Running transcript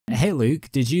Hey Luke,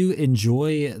 did you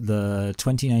enjoy the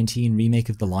 2019 remake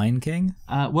of The Lion King?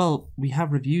 Well, we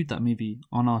have reviewed that movie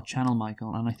on our channel,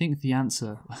 Michael, and I think the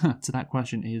answer to that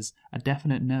question is a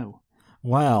definite no.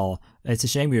 Well, it's a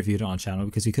shame we reviewed it on our channel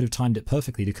because we could have timed it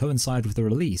perfectly to coincide with the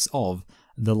release of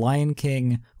The Lion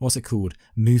King, what's it called?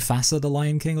 Mufasa the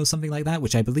Lion King or something like that,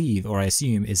 which I believe, or I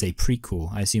assume, is a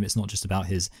prequel. I assume it's not just about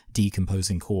his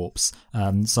decomposing corpse.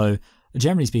 So,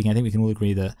 generally speaking, I think we can all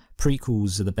agree that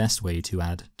prequels are the best way to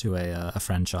add to a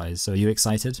franchise. So are you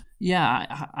excited?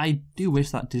 Yeah, I do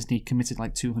wish that Disney committed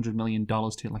like $200 million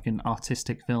to like an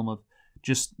artistic film of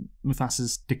just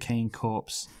Mufasa's decaying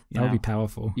corpse. That would be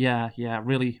powerful. Yeah,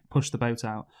 really push the boat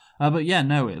out. But yeah,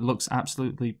 no, it looks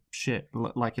absolutely shit.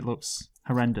 Like it looks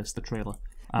horrendous, the trailer.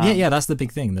 Yeah, that's the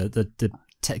big thing.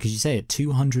 Because you say it,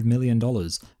 $200 million,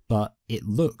 but it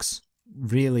looks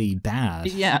really bad.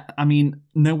 Yeah, I mean,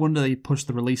 no wonder they pushed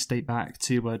the release date back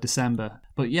to December.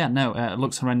 But yeah, no, it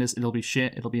looks horrendous. It'll be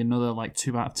shit. It'll be another like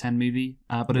 2 out of 10 movie,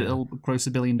 but it'll gross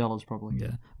 $1 billion probably.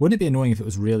 Yeah. Wouldn't it be annoying if it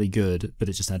was really good, but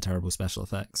it just had terrible special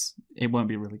effects? It won't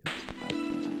be really good.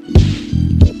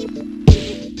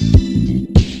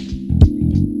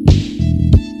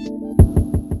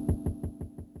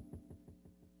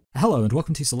 Hello and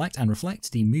welcome to Select and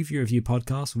Reflect, the movie review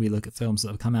podcast where we look at films that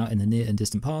have come out in the near and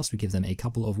distant past, we give them a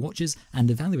couple of watches and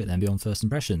evaluate them beyond first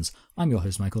impressions. I'm your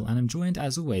host Michael and I'm joined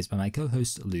as always by my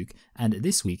co-host Luke, and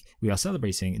this week we are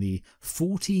celebrating the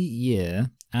 40-year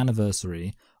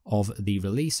anniversary of the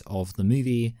release of the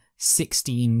movie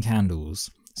 16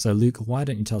 Candles. So Luke, why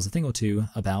don't you tell us a thing or two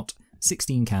about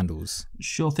 16 Candles?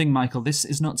 Sure thing, Michael. This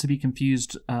is not to be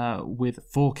confused with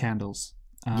 4 Candles.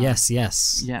 Yes,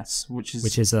 which is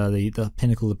the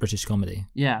pinnacle of British comedy.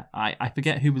 Yeah, I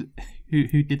forget who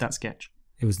did that sketch.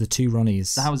 It was the two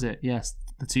Ronnies. That was it. Yes,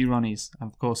 the two Ronnies,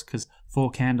 of course, because 4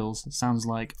 candles sounds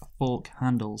like fork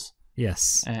handles.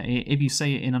 Yes. If you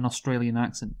say it in an Australian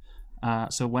accent,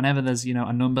 so whenever there's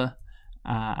a number,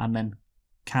 and then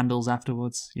candles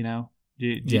afterwards, Yeah,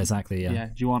 exactly. Yeah.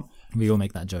 Do you want? We all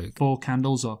make that joke. 4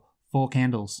 candles or 4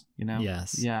 candles,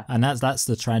 Yes. Yeah. And that's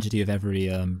the tragedy of every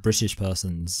British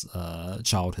person's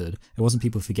childhood. It wasn't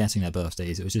people forgetting their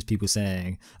birthdays. It was just people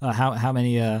saying, how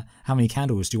many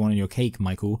candles do you want in your cake,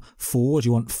 Michael? 4? Do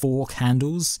you want 4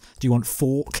 candles? Do you want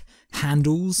fork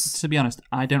handles? To be honest,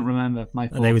 I don't remember my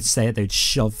 4th. They would say it, they'd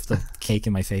shove the cake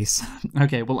in my face.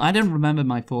 Okay, well, I don't remember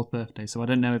my 4th birthday, so I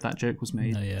don't know if that joke was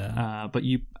made. Oh, yeah. But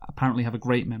you apparently have a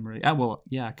great memory. Well,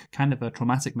 yeah, kind of a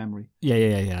traumatic memory.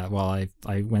 Yeah. Well,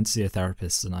 I went to see a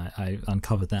therapist and I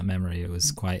uncovered that memory. It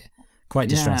was quite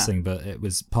distressing, but it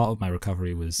was part of my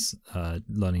recovery was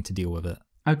learning to deal with it.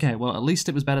 Okay, well, at least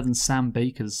it was better than Sam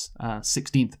Baker's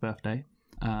 16th birthday.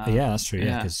 Yeah, that's true,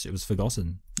 because it was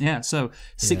forgotten. Yeah, so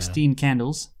 16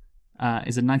 Candles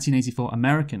is a 1984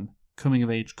 American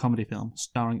coming-of-age comedy film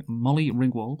starring Molly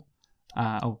Ringwald.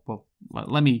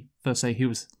 Let me first say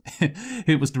who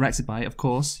it was directed by. Of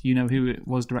course, you know who it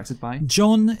was directed by.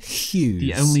 John Hughes.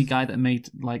 The only guy that made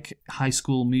like high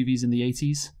school movies in the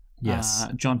 80s. Yes.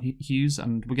 John Hughes,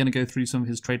 and we're going to go through some of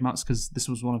his trademarks because this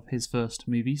was one of his first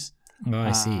movies. Oh,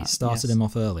 I see. Started him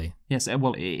off early. Yes,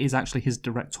 well, it is actually his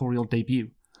directorial debut.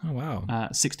 Oh, wow.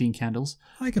 16 Candles.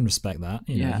 I can respect that.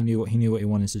 You know, he knew what he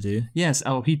wanted to do. Yes,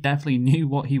 he definitely knew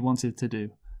what he wanted to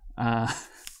do.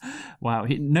 Wow,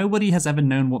 nobody has ever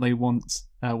known what they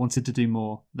wanted to do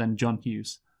more than John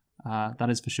Hughes. That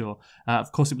is for sure.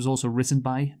 Of course, it was also written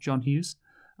by John Hughes.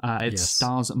 It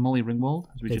stars Molly Ringwald.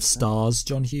 As we just stars said.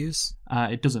 John Hughes?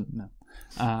 It doesn't,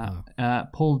 no.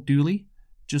 Paul Dooley,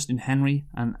 Justin Henry,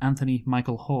 and Anthony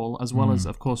Michael Hall, as well as,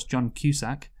 of course, John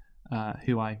Cusack,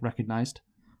 who I recognised.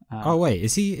 Oh wait,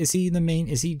 is he the main?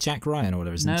 Is he Jack Ryan or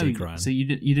whatever? Isn't Jake Ryan? So you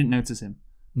didn't notice him?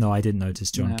 No, I didn't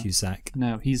notice John Cusack.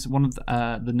 No, he's one of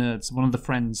the nerds, one of the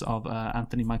friends of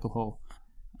Anthony Michael Hall.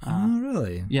 Oh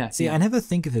really? Yeah. See, I never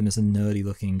think of him as a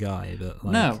nerdy-looking guy, but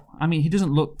no, I mean he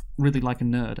doesn't look really like a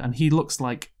nerd, and he looks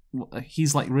like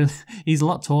he's like really he's a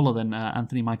lot taller than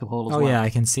Anthony Michael Hall as well. Oh yeah, I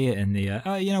can see it in the.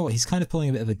 You know what? He's kind of pulling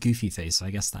a bit of a goofy face, so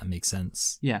I guess that makes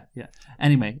sense. Yeah.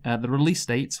 Anyway, the release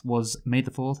date was May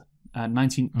the 4th.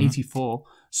 1984.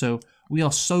 So we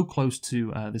are so close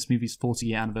to this movie's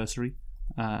 40-year anniversary.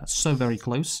 So very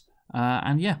close.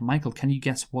 And yeah, Michael, can you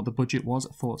guess what the budget was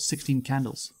for 16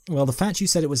 Candles? Well, the fact you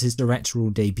said it was his directorial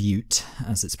debut,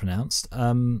 as it's pronounced,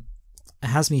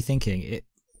 has me thinking it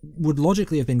would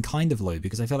logically have been kind of low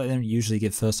because I feel like they don't usually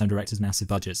give first-time directors massive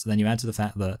budgets. And then you add to the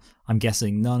fact that I'm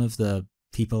guessing none of the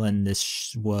people in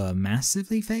this were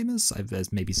massively famous.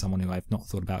 There's maybe someone who I've not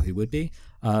thought about who would be.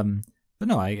 But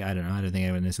no, I don't know. I don't think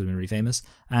anyone in this would have been really famous,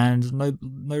 and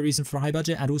no reason for a high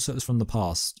budget. And also, it was from the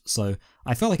past, so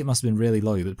I felt like it must have been really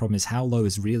low. But the problem is, how low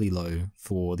is really low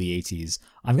for the 80s?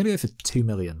 I'm gonna go for 2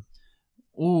 million.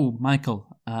 Oh,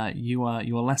 Michael, you are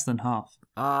less than half.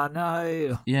 Ah,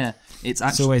 no. Yeah, it's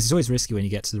actually It's always risky when you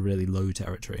get to the really low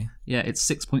territory. yeah, it's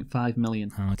 6.5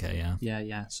 million. Oh, okay, yeah.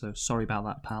 Yeah. So sorry about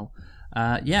that, pal.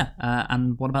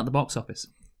 And what about the box office?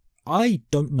 I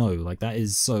don't know. Like, that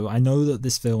is so. I know that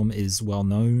this film is well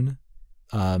known,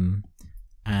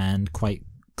 and quite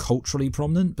culturally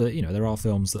prominent. But there are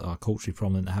films that are culturally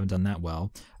prominent that haven't done that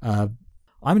well.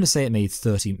 I'm going to say it made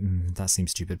 30. That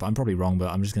seems stupid, but I'm probably wrong. But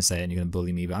I'm just going to say it, and you're going to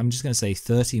bully me. But I'm just going to say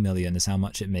 30 million is how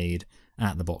much it made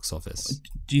at the box office.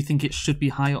 Do you think it should be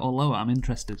higher or lower? I'm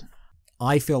interested.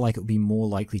 I feel like it would be more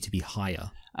likely to be higher.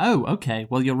 Oh, okay.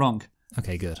 Well, you're wrong.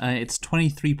 Okay, good. It's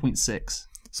 23.6.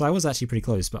 So I was actually pretty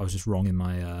close, but I was just wrong in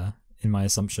my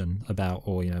assumption about,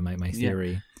 or my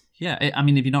theory. Yeah, I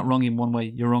mean, if you're not wrong in one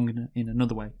way, you're wrong in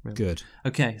another way. Really. Good.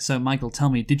 Okay, so Michael, tell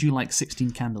me, did you like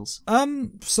 16 Candles?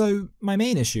 So my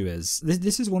main issue is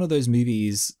this is one of those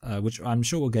movies, which I'm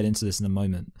sure we'll get into this in a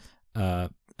moment, at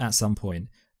some point,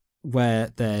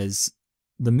 where there's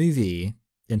the movie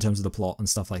in terms of the plot and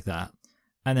stuff like that,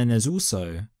 and then there's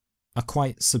also a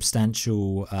quite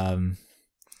substantial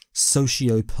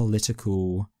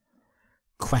socio-political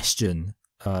question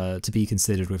to be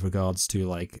considered with regards to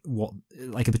like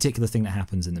a particular thing that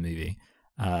happens in the movie,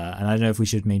 and I don't know if we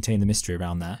should maintain the mystery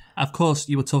around that. Of course,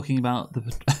 you were talking about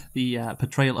the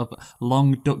portrayal of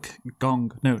Long Duck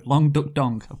Dong.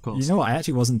 Of course. You know what? I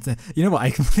actually wasn't. You know what?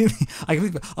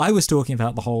 I was talking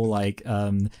about the whole like,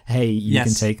 hey, you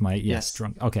can take my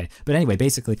drunk. Okay, but anyway,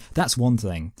 basically that's one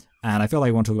thing. And I feel like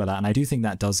I want to talk about that, and I do think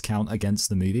that does count against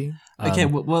the movie. Okay,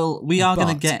 well, we are going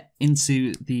to get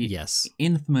into the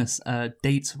infamous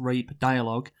date rape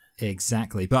dialogue.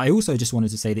 Exactly. But I also just wanted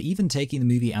to say that even taking the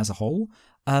movie as a whole,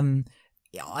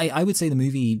 I would say the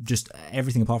movie, just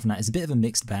everything apart from that, is a bit of a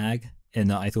mixed bag, in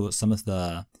that I thought some of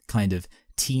the kind of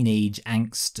teenage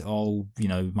angst,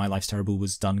 my life's terrible,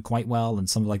 was done quite well, and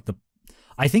some of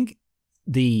I think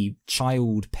the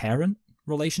child-parent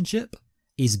relationship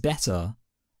is better.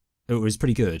 It was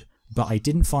pretty good, but I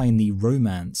didn't find the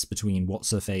romance between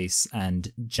What's-Her-Face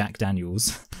and Jack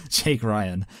Daniels, Jake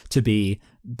Ryan, to be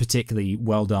particularly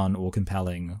well done or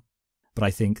compelling. But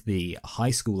I think the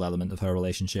high school element of her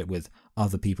relationship with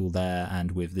other people there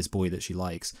and with this boy that she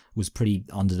likes was pretty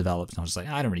underdeveloped. And I was just like,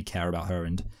 I don't really care about her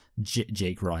and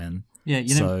Jake Ryan. Yeah,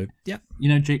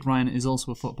 Jake Ryan is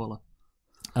also a footballer.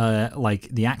 Like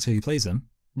the actor who plays him.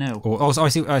 No. I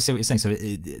see what you're saying. So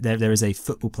there is a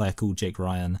football player called Jake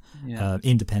Ryan,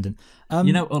 independent.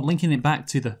 Linking it back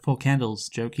to the Four Candles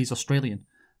joke, he's Australian.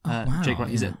 Wow, Jake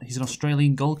Ryan, he's an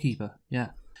Australian goalkeeper.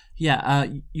 Yeah.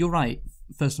 You're right.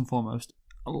 First and foremost,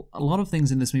 a lot of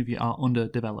things in this movie are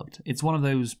underdeveloped. It's one of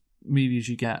those movies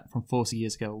you get from 40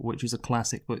 years ago, which is a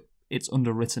classic, but it's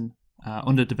underwritten,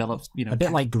 underdeveloped. A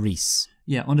bit like Grease.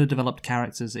 Yeah, underdeveloped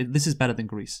characters. This is better than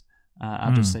Grease.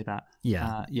 I'll just say that.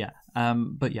 Yeah.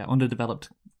 But yeah, underdeveloped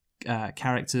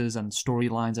characters and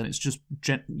storylines, and it's just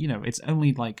it's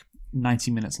only like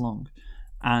 90 minutes long,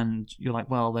 and you're like,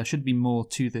 well, there should be more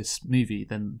to this movie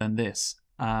than this.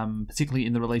 Particularly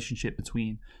in the relationship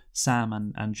between Sam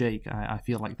and Jake, I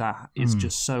feel like that is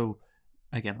just so,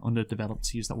 again, underdeveloped,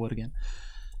 to use that word again.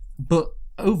 But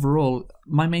overall,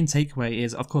 my main takeaway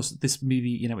is, of course, this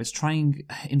movie, it's trying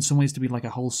in some ways to be like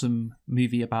a wholesome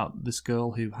movie about this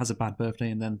girl who has a bad birthday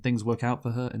and then things work out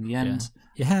for her in the end.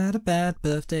 You had a bad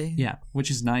birthday. Yeah, which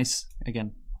is nice.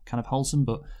 Again, kind of wholesome,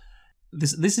 but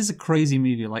this is a crazy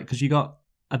movie, like, because you got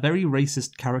a very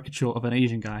racist caricature of an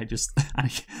Asian guy,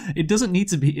 and it doesn't need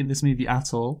to be in this movie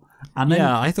at all. And then,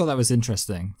 I thought that was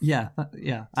interesting. Yeah.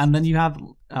 And then you have,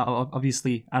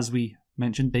 obviously, as we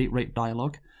mentioned, date rape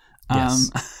dialogue.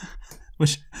 Yes.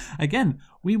 Which, again,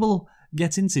 we will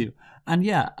get into.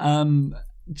 And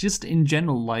just in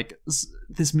general, like,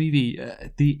 this movie,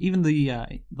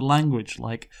 the language,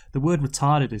 like, the word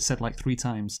retarded is said like 3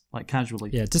 times, like,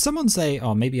 casually. Yeah, does someone say,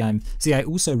 I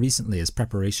also recently, as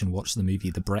preparation, watched the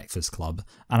movie The Breakfast Club,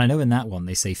 and I know in that one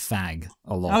they say fag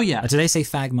a lot. Oh, yeah. Do they say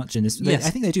fag much in this? Yes. I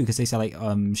think they do, because they say, like,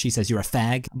 she says, you're a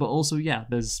fag. But also,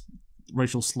 there's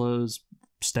racial slurs,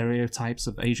 stereotypes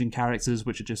of Asian characters,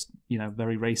 which are just,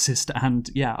 very racist. And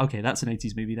that's an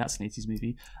 80s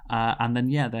movie. And then,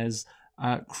 there's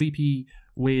creepy,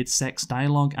 weird sex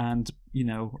dialogue and,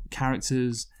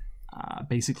 characters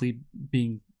basically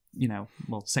being,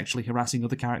 sexually harassing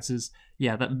other characters.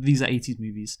 These are 80s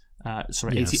movies.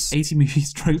 Yes. 80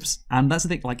 movies tropes. And that's the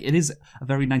thing, like, it is a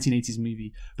very 1980s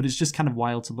movie, but it's just kind of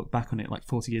wild to look back on it like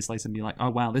 40 years later and be like, oh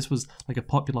wow, this was like a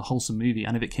popular, wholesome movie.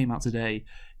 And if it came out today,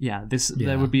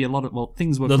 there would be a lot of, well,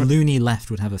 things were The loony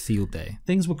left would have a field day.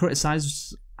 things were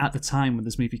criticized at the time when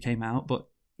this movie came out, but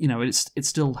it's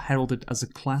still heralded as a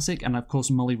classic. And of course,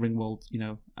 Molly Ringwald,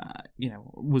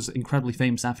 was incredibly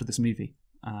famous after this movie.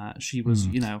 She was,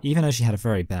 Even though she had a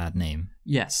very bad name.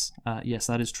 yes,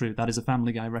 that is true. That is a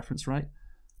Family Guy reference, right?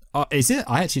 Is it?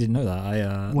 I actually didn't know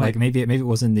that. Like maybe it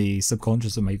was in the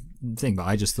subconscious of my thing, but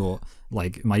I just thought,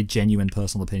 like, my genuine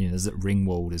personal opinion is that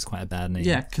Ringwald is quite a bad name.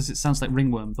 Yeah, because it sounds like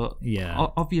ringworm, but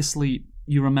obviously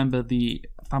you remember the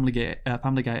Family Guy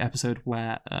episode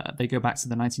where they go back to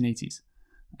the 1980s.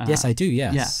 Yes, I do.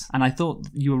 Yes. Yeah, and I thought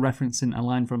you were referencing a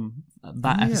line from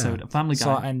that episode of Family Guy.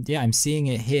 So I'm seeing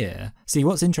it here. See,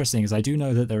 what's interesting is I do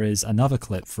know that there is another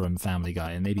clip from Family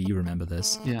Guy, and maybe you remember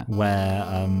this. Yeah. Where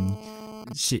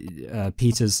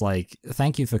Peter's like,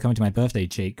 "Thank you for coming to my birthday,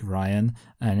 Jake Ryan,"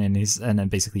 and then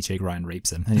basically Jake Ryan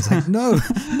rapes him, and he's like, "No,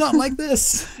 not like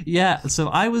this." Yeah, so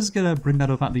I was gonna bring that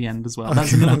up at the end as well.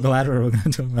 Okay, I'm glad we're going to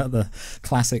talk about the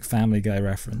classic Family Guy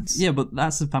reference. Yeah, but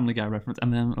that's a Family Guy reference,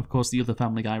 and then of course the other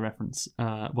Family Guy reference.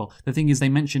 Well, the thing is, they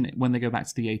mention it when they go back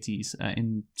to the 80s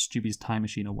in Stubby's time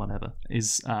machine or whatever.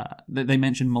 They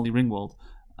mention Molly Ringwald.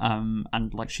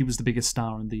 And like she was the biggest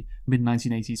star in the mid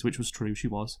 1980s, which was true, she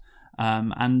was.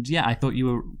 And yeah, I thought you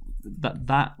were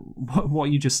that what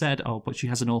you just said. Oh, but she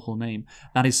has an awful name.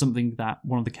 That is something that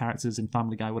one of the characters in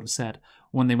Family Guy would have said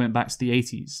when they went back to the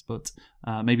 80s. But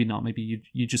maybe not. Maybe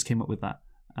you just came up with that.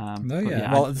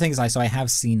 Well, the thing is, I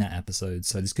have seen that episode,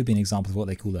 so this could be an example of what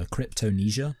they call a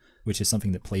cryptonesia, which is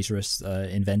something that plagiarists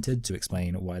invented to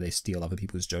explain why they steal other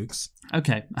people's jokes.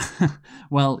 Okay.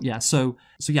 Well, yeah. So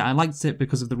yeah, I liked it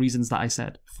because of the reasons that I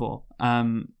said before.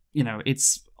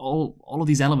 It's all of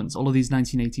these elements, all of these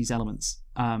 1980s elements.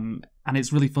 And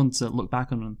it's really fun to look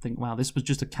back on and think, wow, this was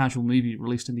just a casual movie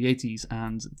released in the 80s,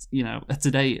 and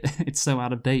today it's so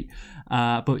out of date.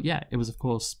 But yeah, it was of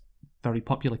course very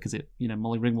popular because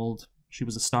Molly Ringwald, she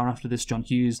was a star after this. John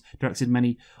Hughes directed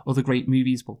many other great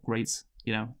movies,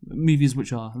 movies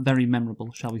which are very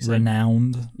memorable, shall we say.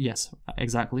 Renowned. Yes,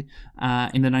 exactly.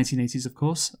 In the 1980s, of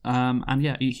course. And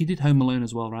yeah, he did Home Alone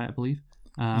as well, right, I believe?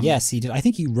 Yes, he did. I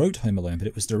think he wrote Home Alone, but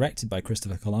it was directed by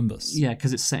Christopher Columbus. Yeah,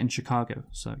 because it's set in Chicago.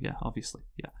 So yeah, obviously,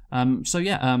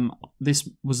 yeah. This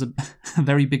was a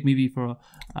very big movie for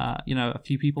a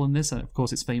few people in this, and of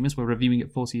course, it's famous. We're reviewing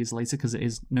it 40 years later because it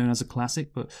is known as a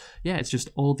classic. But yeah, it's just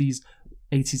all these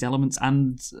 80s elements,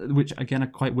 and which again are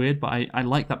quite weird, but I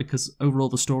like that because overall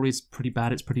the story is pretty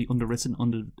bad. It's pretty underwritten,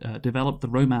 underdeveloped. The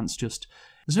romance just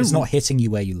it's not hitting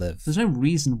you where you live. There's no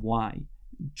reason why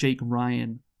Jake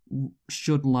Ryan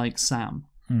should like Sam.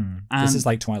 This is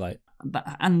like Twilight.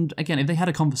 And again, if they had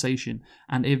a conversation,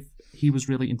 and if he was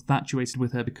really infatuated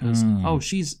with her because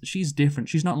she's different,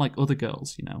 she's not like other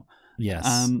girls,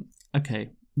 Yes.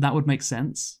 Okay, that would make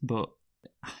sense, but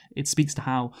it speaks to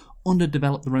how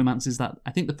underdeveloped the romance is. That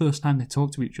I think the first time they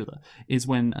talk to each other is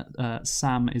when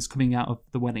Sam is coming out of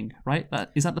the wedding, right?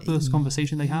 Is that the first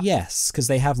conversation they have? Yes, because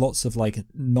they have lots of like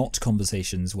not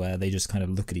conversations where they just kind of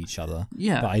look at each other.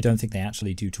 Yeah. But I don't think they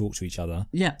actually do talk to each other.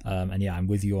 Yeah. And yeah, I'm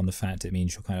with you on the fact it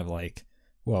means you're kind of like,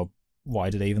 well,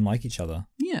 why do they even like each other?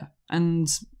 Yeah. And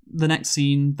the next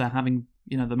scene, they're having,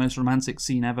 the most romantic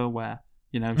scene ever where,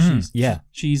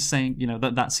 she's saying,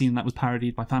 that scene that was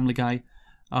parodied by Family Guy.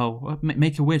 Oh,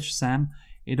 make a wish, Sam.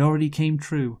 It already came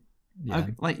true. Yeah,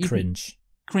 cringe.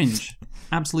 Cringe.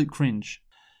 Absolute cringe.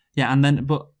 Yeah, and then,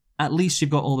 but at least you've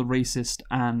got all the racist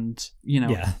and,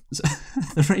 Yeah.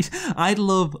 the race. I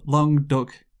love Long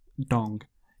Duck Dong.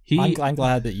 I'm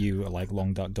glad that you like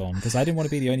Long Duck Dong, because I didn't want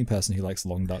to be the only person who likes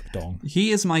Long Duck Dong.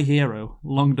 He is my hero,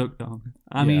 Long Duck Dong.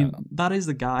 I mean, that is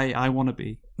the guy I want to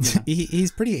be. Yeah.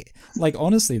 He's pretty, like,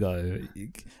 honestly though,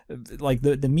 like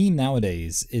the meme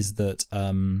nowadays is that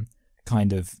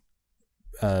kind of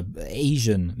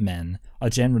Asian men are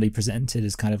generally presented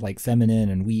as kind of like feminine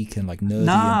and weak and like nerdy and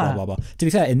blah blah blah. To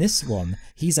be fair, in this one,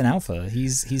 he's an alpha.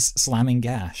 He's slamming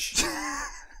gash.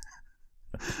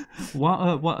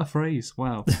 What a phrase!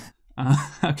 Wow.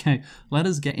 Okay, let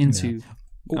us get into.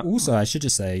 Yeah. Also, I should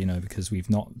just say, because we've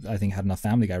not, I think, had enough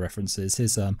Family Guy references,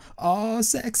 his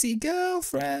sexy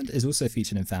girlfriend is also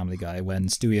featured in Family Guy when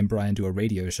Stewie and Brian do a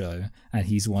radio show, and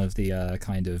he's one of the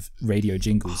kind of radio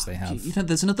jingles they have.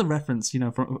 There's another reference,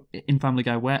 in Family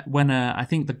Guy when I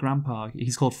think the grandpa,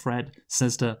 he's called Fred,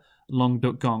 says to Long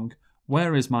Duck Gong,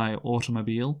 "Where is my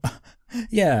automobile?"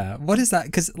 Yeah, what is that?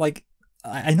 Because like,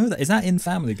 I know that. Is that in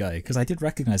Family Guy? Because I did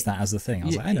recognize that as a thing. I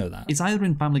was like, I know that. It's either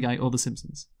in Family Guy or The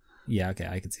Simpsons. Yeah, okay,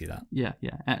 I could see that. Yeah.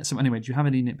 So anyway, do you have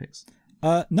any nitpicks?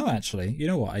 No, actually. You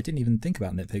know what? I didn't even think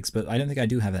about nitpicks, but I don't think I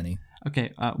do have any.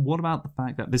 Okay, what about the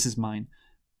fact that this is mine?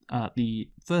 The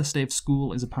first day of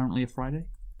school is apparently a Friday.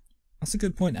 That's a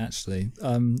good point, actually.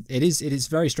 It is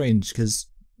very strange because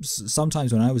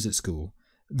sometimes when I was at school,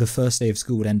 the first day of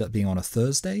school would end up being on a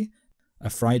Thursday, a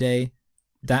Friday.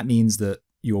 That means that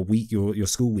your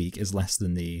school week is less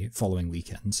than the following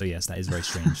weekend. So yes, that is very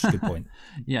strange. Good point.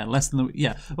 Yeah, less than the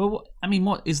yeah. Well, I mean,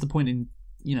 what is the point in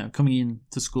coming in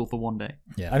to school for one day?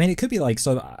 Yeah, I mean, it could be like,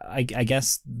 so I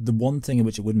guess the one thing in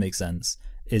which it would make sense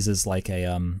is as like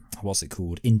a what's it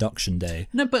called, induction day.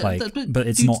 No, but but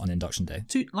it's not an induction day.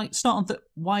 To like start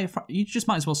on you just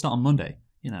might as well start on Monday.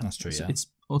 That's true. Yeah, it's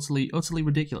utterly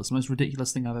ridiculous. The most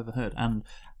ridiculous thing I've ever heard, and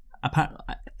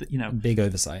big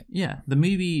oversight. Yeah, the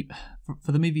movie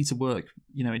for the movie to work,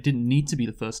 it didn't need to be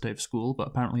the first day of school, but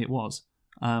apparently it was.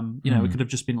 It could have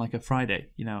just been like a Friday,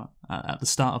 at the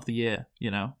start of the year,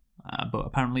 but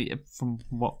apparently from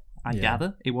what I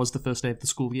gather, it was the first day of the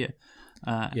school year.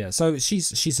 So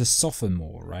she's a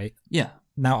sophomore, right? Yeah.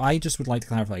 Now, I just would like to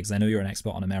clarify, because I know you're an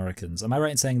expert on Americans. Am I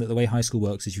right in saying that the way high school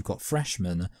works is you've got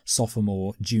freshman,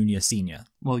 sophomore, junior, senior?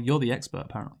 Well, you're the expert,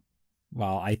 apparently.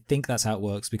 Well, I think that's how it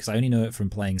works, because I only know it from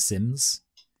playing Sims.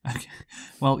 Okay.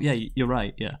 Well, yeah, you're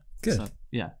right, yeah. Good. So,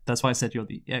 yeah, that's why I said you're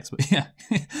the expert. Yeah,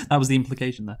 that was the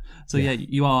implication there. So yeah,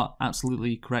 you are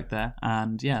absolutely correct there.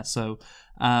 And yeah, so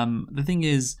the thing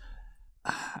is,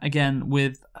 again,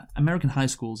 with American high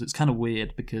schools, it's kind of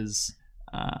weird because,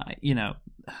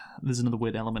 there's another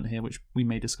weird element here which we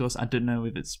may discuss. I don't know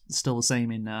if it's still the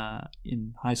same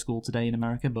in high school today in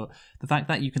America, but the fact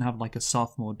that you can have like a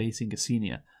sophomore dating a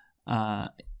senior,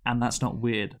 and that's not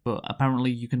weird, but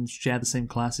apparently you can share the same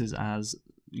classes as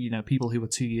people who are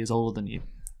 2 years older than you.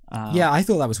 I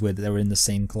thought that was weird that they were in the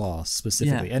same class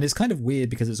specifically. Yeah. And it's kind of weird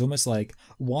because it's almost like,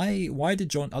 why did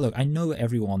John... Oh, look, I know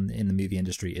everyone in the movie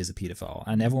industry is a pedophile,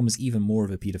 and everyone was even more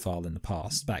of a pedophile in the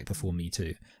past, back before Me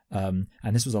Too. And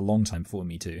this was a long time before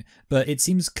Me Too. But it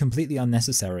seems completely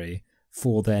unnecessary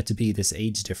for there to be this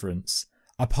age difference,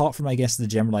 apart from, I guess, the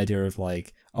general idea of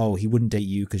like, oh, he wouldn't date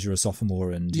you because you're a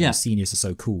sophomore and your seniors are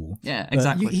so cool. Yeah,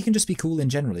 exactly. He can just be cool in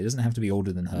general. He doesn't have to be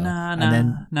older than her.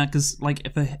 Nah, because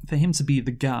like for him to be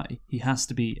the guy, he has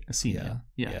to be a senior.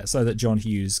 Yeah. So that John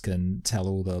Hughes can tell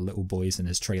all the little boys in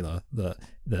his trailer that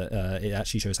it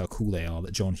actually shows how cool they are,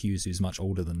 that John Hughes, who's much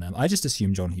older than them. I just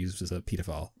assumed John Hughes was a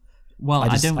pedophile. Well,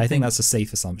 I think that's a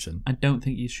safe assumption. I don't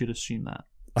think you should assume that.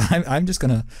 I'm just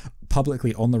going to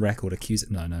publicly, on the record, accuse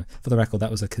it. No. For the record, that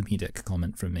was a comedic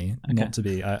comment from me. Okay. Not to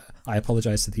be. I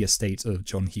apologize to the estate of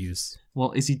John Hughes.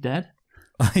 Well, is he dead?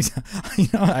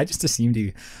 I just assumed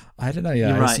he... I don't know,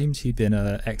 yeah. You're I assumed he'd been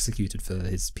executed for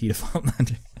his paedophile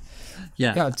magic.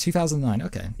 Yeah, 2009,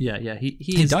 okay. Yeah,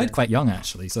 he died dead. Quite young,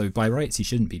 actually, so by rights he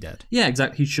shouldn't be dead. Yeah,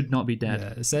 exactly. He should not be dead.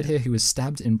 Yeah, it said here he was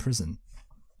stabbed in prison.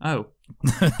 Oh.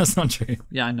 That's not true.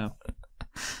 Yeah, I know.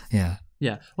 Yeah.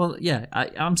 Yeah, well, yeah,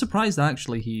 I'm surprised that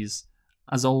actually he's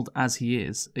as old as he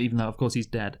is, even though, of course, he's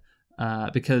dead,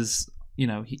 because,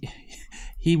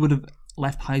 he would have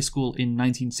left high school in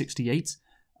 1968,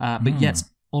 but yet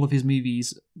all of his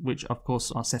movies, which, of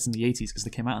course, are set in the 80s, because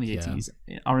they came out in the 80s,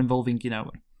 are involving,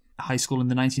 high school in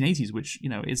the 1980s, which,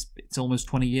 it's almost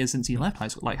 20 years since he left high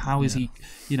school. Like, how is he,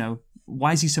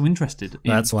 why is he so interested?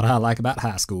 That's what I like about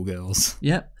high school girls.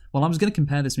 Yeah, well, I was going to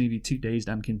compare this movie to Dazed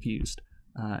and Confused.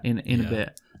 In a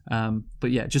bit,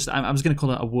 but yeah, just I was going to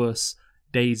call it a worse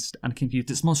Dazed and Confused.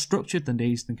 It's more structured than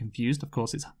Dazed and Confused. Of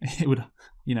course, it would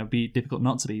be difficult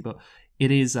not to be, but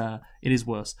it is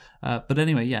worse. But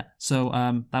anyway, yeah. So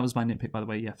that was my nitpick, by the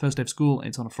way. Yeah, first day of school,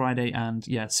 it's on a Friday, and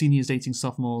yeah, seniors dating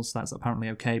sophomores. That's apparently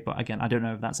okay, but again, I don't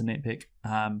know if that's a nitpick,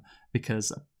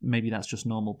 because maybe that's just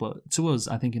normal. But to us,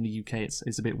 I think in the UK,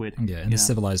 it's a bit weird. Yeah, in the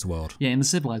civilized world. Yeah, in the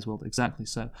civilized world, exactly.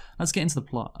 So let's get into the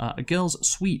plot. A girl's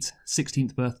sweet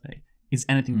 16th birthday is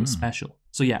anything but special.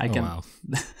 So yeah, again. Oh,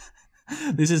 wow.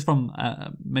 This is from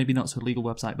maybe not so legal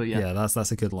website, but yeah. Yeah,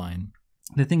 that's a good line.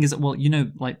 The thing is, well,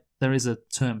 like there is a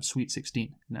term, Sweet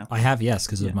 16. I have, yes,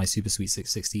 because of my Super Sweet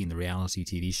 16, the reality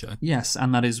TV show. Yes,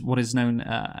 and that is what is known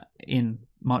in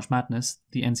March Madness,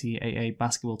 the NCAA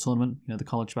basketball tournament, the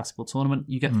college basketball tournament.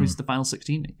 You get through to the final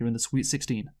 16. You're in the Sweet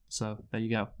 16. So there you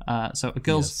go. So a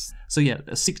girl's, a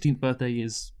 16th birthday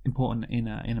is important in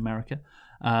America.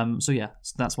 So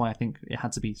that's why I think it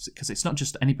had to be, because it's not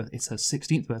just any birthday, it's her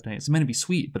 16th birthday. It's meant to be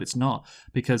sweet, but it's not,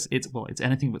 because it's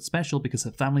anything but special, because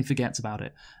her family forgets about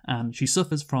it, and she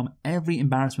suffers from every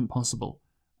embarrassment possible.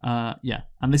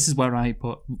 And this is where I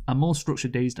put a more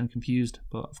structured Dazed and Confused,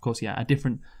 but of course, a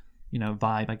different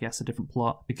vibe, I guess, a different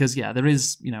plot. Because, yeah, there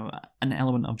is, an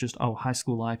element of just, high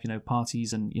school life,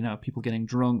 parties and, people getting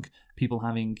drunk, people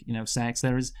having, sex.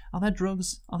 Are there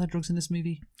drugs? Are there drugs in this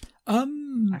movie? I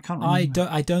can't remember.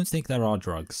 I don't think there are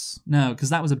drugs. No, because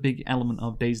that was a big element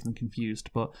of Dazed and Confused.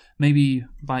 But maybe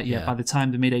by the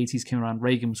time the mid-'80s came around,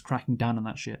 Reagan was cracking down on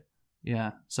that shit.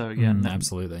 Yeah, so, yeah.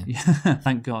 Absolutely. Yeah,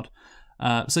 thank God.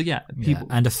 So yeah, people,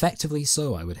 and effectively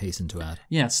so, I would hasten to add.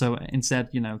 Yeah, so instead,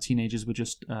 teenagers were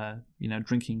just,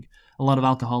 drinking a lot of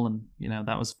alcohol, and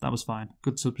that was fine,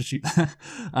 good substitute.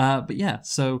 But yeah,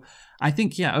 so I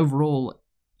think overall,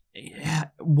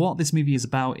 what this movie is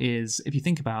about is, if you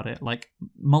think about it, like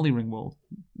Molly Ringwald,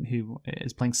 who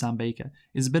is playing Sam Baker,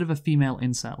 is a bit of a female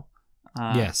incel.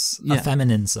 Yes, a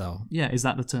feminine cell. Yeah, is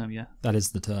that the term? Yeah, that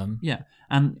is the term. Yeah,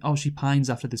 and she pines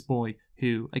after this boy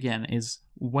who, again, is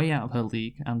way out of her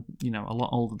league and a lot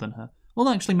older than her. Well,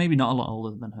 actually, maybe not a lot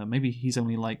older than her. Maybe he's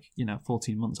only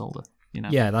 14 months older.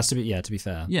 Yeah, that's to be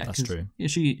fair. Yeah, that's true.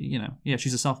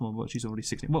 She's a sophomore, but she's already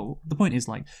 16. Well, the point is,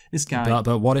 this guy.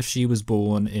 But what if she was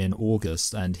born in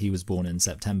August and he was born in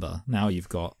September? Now you've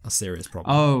got a serious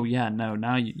problem. Oh yeah, no.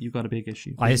 Now you've got a big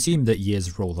issue. I assume that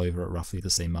years roll over at roughly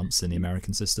the same months in the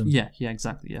American system. Yeah,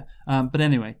 exactly. Yeah. But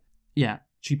anyway,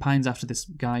 she pines after this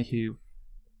guy who,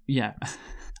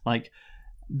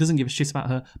 doesn't give a shit about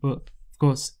her. But of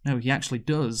course, no, he actually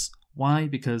does. Why?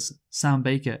 Because Sam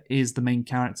Baker is the main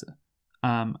character.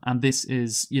 And this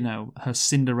is, her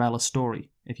Cinderella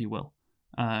story, if you will.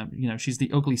 She's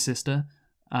the ugly sister,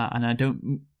 and I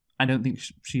don't think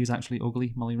she's actually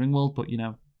ugly, Molly Ringwald, but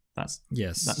that's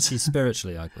she's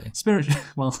spiritually ugly.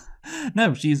 Well,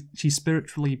 no, she's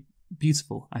spiritually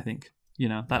beautiful. I think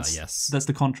that's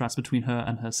the contrast between her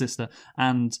and her sister,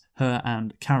 and her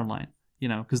and Caroline.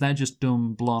 Because they're just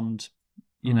dumb blonde,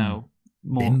 more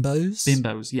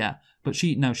bimbos, yeah. But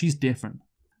she's different.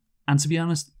 And to be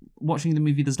honest, watching the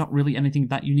movie, there's not really anything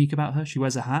that unique about her. She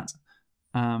wears a hat,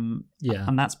 and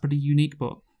that's pretty unique.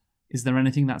 But is there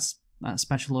anything that's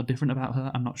special or different about her?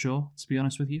 I'm not sure, to be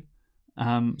honest with you.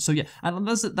 So yeah, and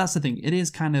that's the thing. It is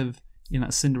kind of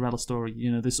a Cinderella story.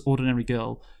 This ordinary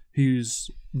girl who's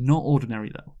not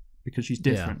ordinary though, because she's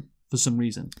different for some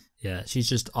reason. Yeah, she's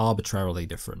just arbitrarily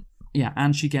different. Yeah,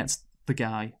 and she gets the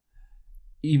guy,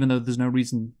 even though there's no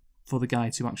reason for the guy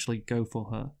to actually go for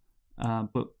her.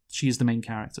 But she's the main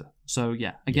character. So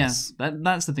yeah, again,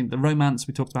 that's the thing. The romance,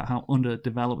 we talked about how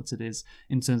underdeveloped it is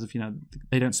in terms of,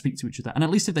 they don't speak to each other. And at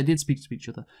least if they did speak to each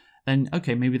other, then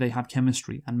okay, maybe they have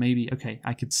chemistry, and maybe, okay,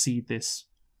 I could see this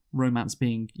romance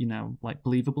being,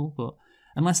 believable. But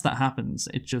unless that happens,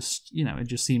 it just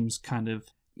seems kind of,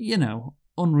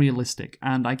 unrealistic.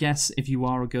 And I guess if you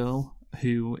are a girl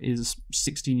who is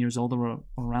 16 years old or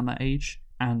around that age,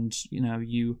 and,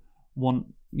 you want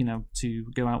to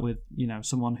go out with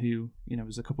someone who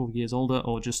is a couple of years older,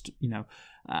 or just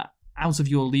out of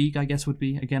your league, I guess would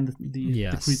be again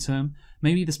the crude term.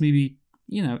 Maybe this movie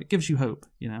it gives you hope.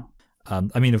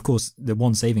 I mean, of course, the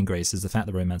one saving grace is the fact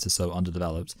that romance is so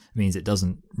underdeveloped. It means it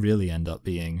doesn't really end up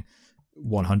being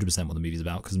 100% what the movie's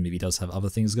about, because the movie does have other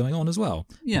things going on as well.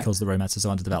 Yeah. Because the romance is so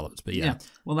underdeveloped. But yeah.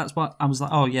 Well, that's what I was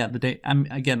like. Oh yeah,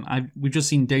 we've just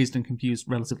seen Dazed and Confused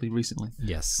relatively recently.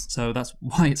 Yes. So that's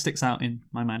why it sticks out in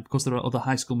my mind. Of course, there are other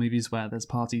high school movies where there's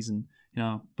parties and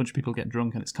a bunch of people get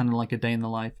drunk, and it's kind of like a day in the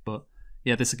life. But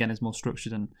yeah, this again is more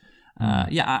structured, and I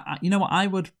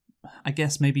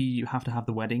guess maybe you have to have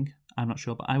the wedding. I'm not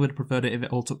sure, but I would have preferred it if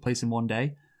it all took place in one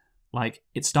day. Like,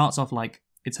 it starts off like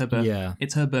it's her birthday. Yeah.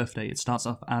 It's her birthday. It starts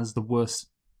off as the worst,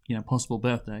 possible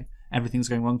birthday. Everything's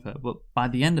going wrong for her. But by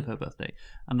the end of her birthday,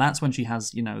 and that's when she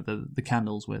has, the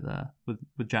candles with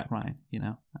Jack Ryan.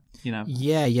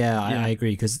 I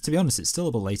agree. Because to be honest, it's still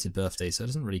a belated birthday, so it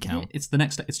doesn't really count. It's the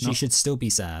next day. She should still be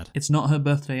sad. It's not her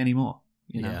birthday anymore.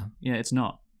 Yeah, it's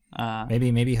not.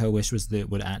 Maybe her wish was that it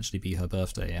would actually be her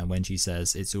birthday, and when she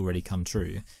says it's already come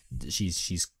true,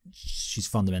 she's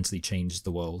fundamentally changed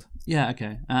the world. Yeah,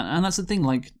 okay, and that's the thing.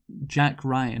 Like Jack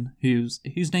Ryan, whose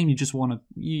name you just want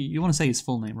to say his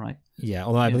full name, right? Yeah,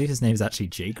 although I believe his name is actually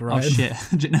Jake Ryan. Oh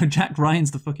shit! No, Jack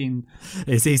Ryan's the fucking.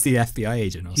 He's the FBI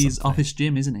agent or something. He's Office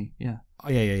Jim, isn't he? Yeah. Oh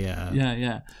yeah.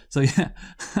 Yeah. So yeah,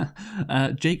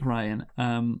 Jake Ryan.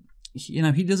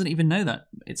 He doesn't even know that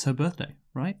it's her birthday,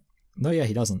 right? No, yeah,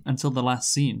 he doesn't. Until the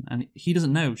last scene. And he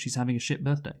doesn't know she's having a shit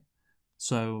birthday.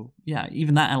 So, yeah,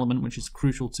 even that element, which is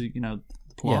crucial to, the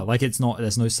plot. Yeah, like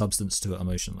there's no substance to it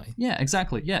emotionally. Yeah,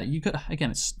 exactly. Yeah, you could,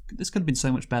 again, this could have been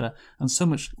so much better and so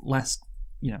much less,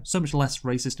 so much less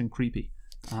racist and creepy.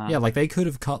 Yeah, like they could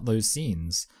have cut those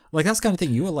scenes. Like that's the kind of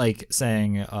thing you were like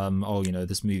saying,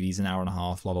 this movie's an hour and a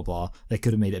half, blah, blah, blah. They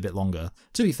could have made it a bit longer.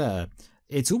 To be fair,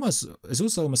 it's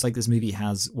also almost like this movie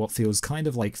has what feels kind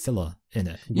of like filler in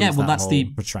it. Yeah, with well, that that's whole the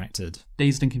protracted.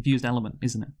 dazed and confused element,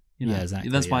 isn't it? You know, Yeah, exactly,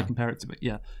 That's why I yeah. compare it to it.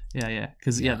 Yeah.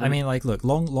 Because I mean, like, look,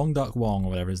 Long Duck Wong or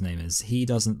whatever his name is. He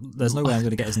doesn't. There's no way I'm going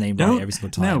to get his name No, right every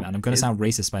single time, no, and I'm going to sound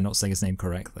racist by not saying his name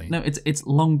correctly. no, it's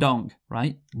Long Dong,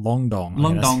 right? Long Dong.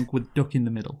 Long okay, Dong with duck in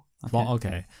the middle. Okay.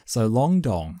 Okay, so Long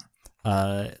Dong.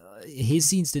 His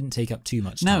scenes didn't take up too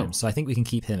much time, so I think we can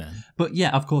keep him in. But yeah,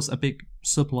 of course, a big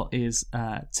subplot is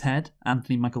Ted,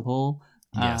 Anthony Michael Hall,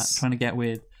 Yes. trying to get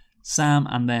with Sam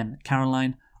and then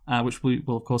Caroline, which we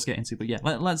will of course get into. But yeah,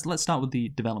 let's start with the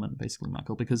development basically,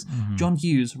 Michael, because John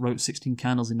Hughes wrote 16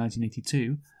 Candles in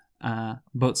 1982,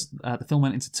 but the film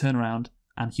went into turnaround,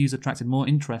 and Hughes attracted more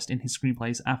interest in his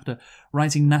screenplays after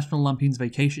writing National Lampoon's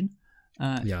Vacation.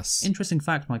 Yes. Interesting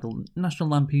fact, Michael. National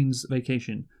Lampoon's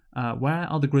Vacation. Where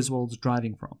are the Griswolds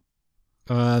driving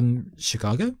from?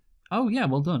 Chicago? Oh yeah,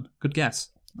 well done. Good guess.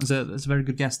 That's a very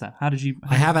good guess there. How did you?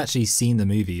 I have actually seen the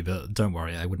movie, but don't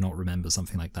worry, I would not remember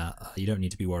something like that. You don't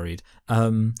need to be worried.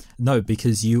 No,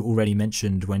 because you already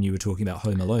mentioned when you were talking about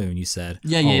Home Alone, you said,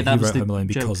 that he was wrote the Home Alone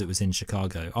because joke. it was in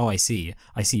Chicago. Oh, I see.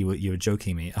 You were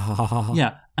joking me.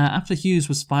 Yeah. After Hughes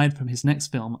was fired from his next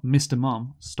film, Mr.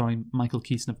 Mom, starring Michael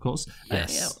Keaton, of course.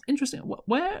 Yes. Interesting.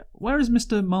 Where is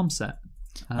Mr. Mom set?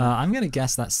 I'm going to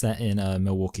guess that's set in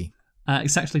Milwaukee.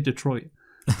 It's actually Detroit.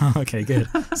 Okay, good.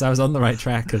 So I was on the right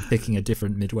track of picking a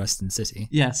different Midwestern city.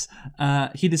 Yes.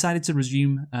 He decided to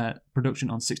resume production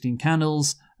on 16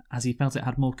 Candles as he felt it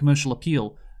had more commercial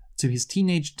appeal to his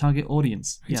teenage target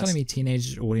audience. Are you telling me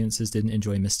teenage audiences didn't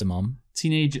enjoy Mr. Mom?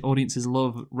 Teenage audiences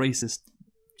love racist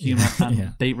humor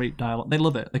and date rape dialogue. They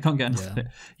love it. They can't get enough of it.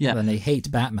 Yeah. And they hate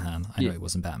Batman. I know it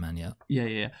wasn't Batman yet.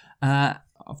 Yeah.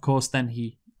 Of course, then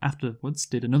he afterwards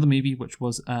did another movie, which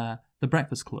was The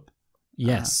Breakfast Club.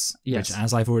 Yes. Yes. Which,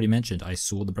 as I've already mentioned, I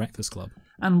saw The Breakfast Club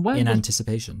And in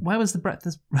anticipation. Where was the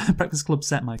Breakfast Club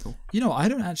set, Michael? You know, I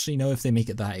don't actually know if they make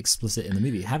it that explicit in the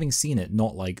movie. Having seen it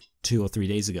not like 2 or 3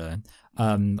 days ago,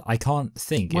 I can't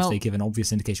think if they give an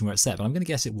obvious indication where it's set, but I'm going to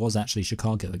guess it was actually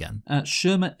Chicago again.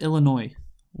 Shermer, Illinois,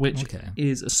 which Okay.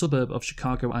 is a suburb of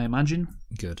Chicago, I imagine.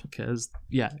 Good. Because,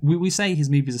 we say his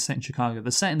movies are set in Chicago. They're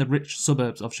set in the rich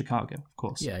suburbs of Chicago, of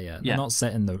course. Yeah. They're not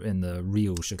set in the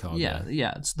real Chicago.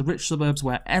 Yeah. It's the rich suburbs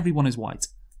where everyone is white.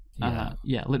 Yeah.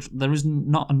 Literally, there is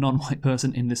not a non-white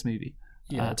person in this movie.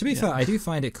 Yeah. To be fair, I do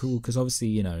find it cool because obviously,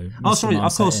 you know. Oh, Mr. sorry.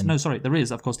 Mom's Of course. set in- No, sorry. There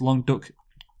is, of course, Long Duck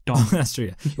Dong. That's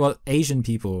true. Well, Asian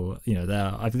people, you know,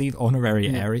 they're, I believe, honorary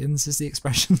Aryans is the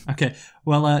expression. Okay.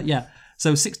 Well, yeah.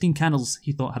 So 16 Candles,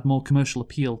 he thought, had more commercial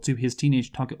appeal to his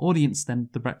teenage target audience than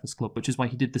The Breakfast Club, which is why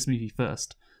he did this movie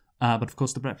first. But of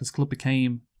course, The Breakfast Club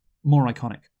became more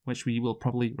iconic, which we will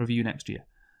probably review next year.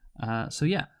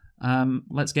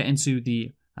 Let's get into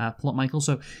the plot, Michael.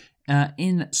 So,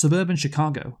 in suburban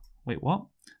Chicago, wait, what?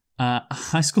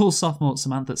 High school sophomore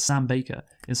Samantha Sam Baker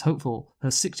is hopeful her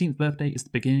 16th birthday is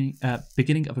the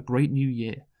beginning of a great new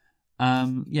year.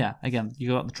 Again, you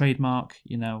got the trademark,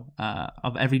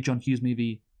 of every John Hughes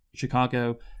movie,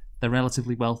 Chicago. They're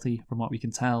relatively wealthy, from what we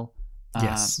can tell.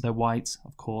 Yes. They're white,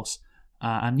 of course.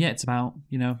 It's about,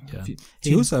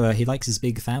 He also he likes his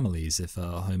big families. If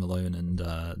Home Alone and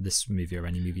this movie or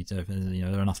any movie, they're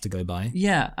enough to go by.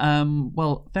 Yeah.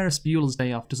 Ferris Bueller's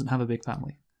Day Off doesn't have a big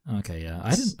family. Okay. Yeah.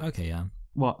 I didn't. Okay. Yeah.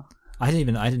 What? I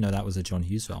didn't know that was a John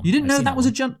Hughes film. You didn't I've know seen that was a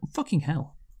one. John? Fucking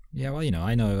hell. Yeah. Well,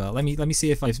 I know. Let me see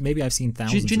if I've seen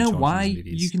thousands. Do you know of John why Hughes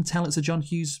movies. you can tell it's a John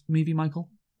Hughes movie, Michael?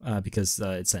 Because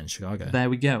it's set in Chicago. There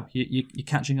we go. You're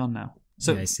catching on now.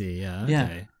 So I see. Yeah. yeah.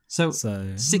 Okay. So,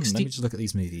 let 60 me just look at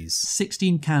these movies.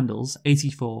 16 Candles,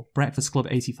 84, Breakfast Club,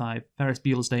 85, Ferris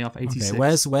Bueller's Day Off, 86. Okay,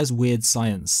 where's Weird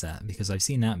Science set? Because I've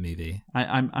seen that movie.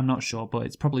 I'm not sure, but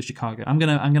it's probably Chicago. I'm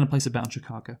gonna place a bet on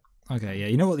Chicago. Okay, yeah.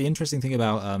 You know what the interesting thing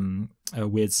about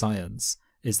Weird Science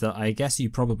is that I guess you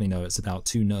probably know it's about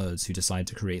two nerds who decide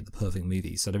to create the perfect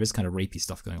movie. So there is kind of rapey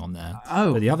stuff going on there.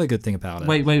 Oh. But the other good thing about it...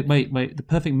 Wait. The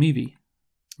perfect movie.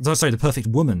 Oh, sorry, The Perfect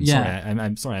Woman. Yeah. Sorry,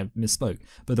 I'm sorry, I misspoke.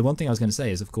 But the one thing I was going to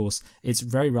say is, of course, it's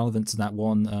very relevant to that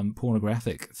one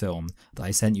pornographic film that I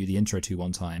sent you the intro to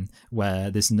one time, where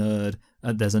this nerd,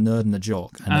 there's a nerd and a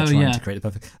jock, and they're trying to create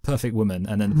the perfect woman,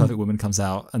 and then the perfect woman comes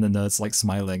out, and the nerd's like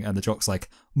smiling, and the jock's like,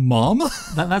 "Mom."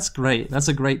 That's great. That's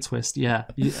a great twist. Yeah,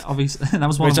 obviously that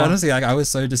was one. Which honestly, I was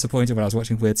so disappointed when I was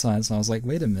watching Weird Science, and I was like,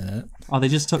 "Wait a minute." Oh, they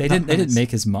just took. They didn't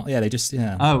make his mom. Yeah, they just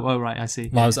Oh, right. I see.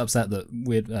 Well, I was upset that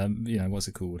Weird, what's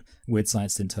it called? Weird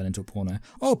Science didn't turn into a porno.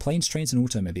 Oh, Planes, Trains, and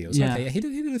Automobiles. Yeah. Okay, he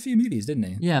did a few movies, didn't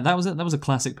he? Yeah, that was a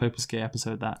classic Popus Gay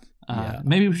episode. That.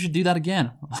 Maybe we should do that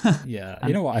again. Yeah.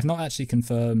 You know what? I've not actually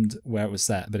confirmed where it was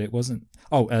set, but it wasn't.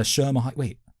 Oh, Shermer High.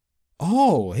 Wait.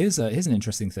 Oh, here's an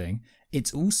interesting thing.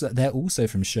 They're also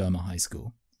from Shermer High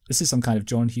School. This is some kind of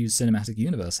John Hughes cinematic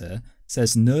universe here. It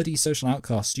says nerdy social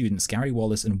outcast students Gary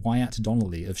Wallace and Wyatt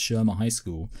Donnelly of Shermer High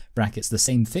School (brackets the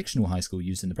same fictional high school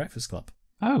used in The Breakfast Club).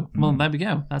 Oh, well, there we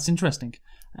go. That's interesting.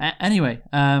 Anyway,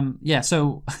 yeah,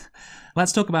 so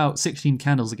let's talk about 16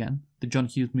 Candles again, the John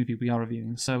Hughes movie we are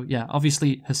reviewing. So, yeah,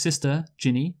 obviously her sister,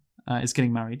 Ginny, is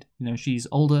getting married. You know, she's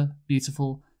older,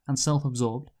 beautiful, and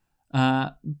self-absorbed.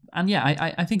 And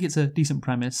yeah, I think it's a decent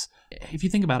premise. If you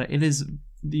think about it, it is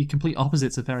the complete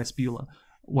opposites of Ferris Bueller,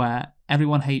 where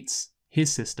everyone hates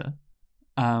his sister.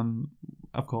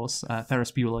 Of course,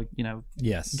 Ferris Bueller,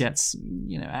 Yes. gets,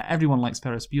 everyone likes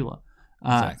Ferris Bueller.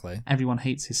 Exactly. Everyone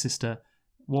hates his sister.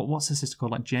 What's his sister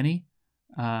called? Like Jenny?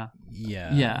 Yeah.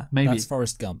 Yeah, maybe. That's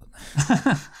Forrest Gump.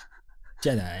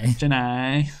 Jenny.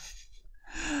 Jenny.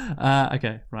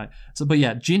 Okay, right. So, but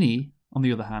yeah, Ginny, on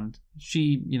the other hand,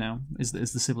 she, is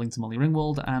the sibling to Molly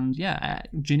Ringwald, and yeah,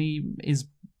 Ginny is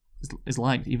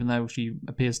liked, even though she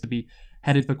appears to be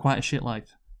headed for quite a shit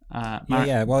life.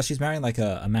 Yeah. Well, she's marrying like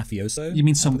a mafioso. You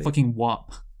mean some fucking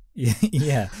wop?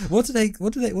 Yeah. What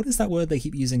is that word they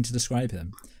keep using to describe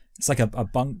him? It's like a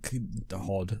bunk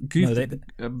hod.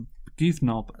 Goof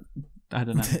knob. I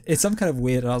don't know. It's some kind of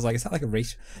weird. And I was like, is that like a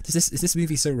race? Is this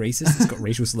movie so racist? It's got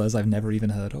racial slurs I've never even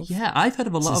heard of. Yeah, I've heard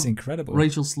of a lot of incredible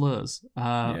racial slurs.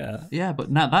 Yeah,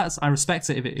 but now I respect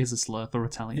it if it is a slur for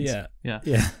Italians. Yeah.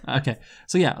 Okay,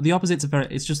 so yeah, the opposites of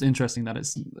it's just interesting that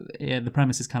the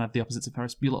premise is kind of the opposites of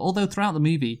Ferris Bueller. Although throughout the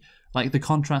movie, like the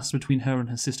contrast between her and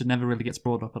her sister never really gets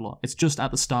brought up a lot. It's just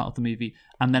at the start of the movie,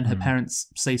 and then her parents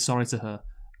say sorry to her.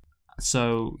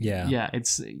 So yeah,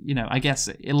 it's I guess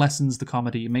it lessens the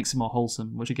comedy, it makes it more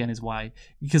wholesome, which again is why,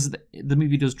 because the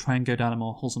movie does try and go down a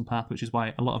more wholesome path, which is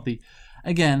why a lot of the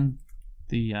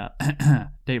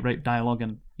date rape dialogue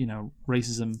and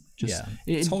racism just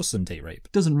it's wholesome date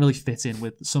rape doesn't really fit in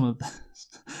with some of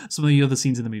the other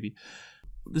scenes in the movie.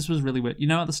 This was really weird.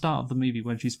 At the start of the movie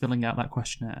when she's filling out that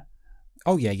questionnaire.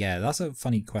 Oh, yeah. That's a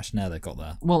funny questionnaire they got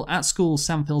there. Well, at school,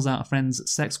 Sam fills out a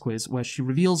friend's sex quiz where she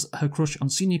reveals her crush on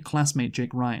senior classmate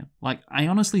Jake Ryan. Like, I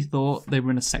honestly thought they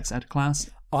were in a sex ed class.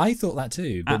 I thought that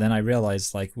too, but then I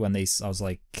realised, like, when I was,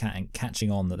 like, catching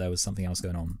on that there was something else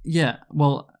going on. Yeah,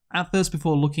 well, at first,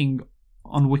 before looking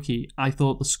on Wiki, I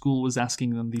thought the school was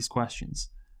asking them these questions.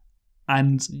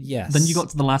 And yes. Then you got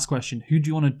to the last question, who do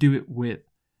you want to do it with?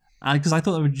 Because I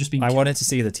thought they were just being... I wanted to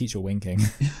see the teacher winking.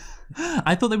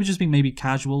 I thought they were just being maybe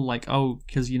casual, like,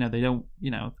 because they don't,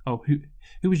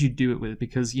 who would you do it with?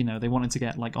 Because they wanted to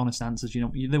get like honest answers.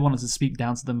 They wanted to speak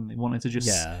down to them. They wanted to just,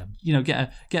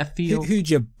 get a feel. Who'd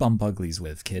you bump uglies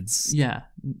with, kids? Yeah,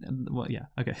 well, yeah,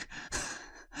 okay.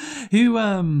 Who,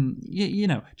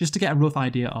 just to get a rough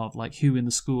idea of like who in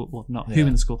the school, well, not who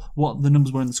in the school, what the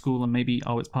numbers were in the school, and maybe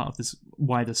it's part of this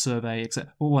wider survey, except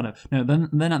or whatever. No,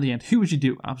 then at the end, who would you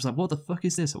do? I was like, what the fuck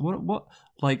is this? What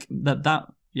like that.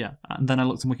 Yeah, and then I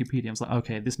looked on Wikipedia. I was like,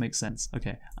 okay, this makes sense.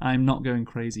 Okay, I'm not going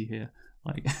crazy here.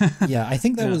 Like, yeah, I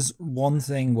think there was one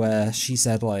thing where she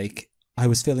said like, I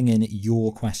was filling in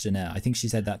your questionnaire. I think she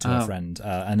said that to her friend,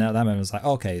 and at that moment I was like,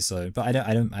 okay, so, but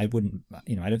I don't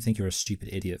think you're a stupid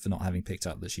idiot for not having picked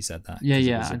up that she said that. Yeah,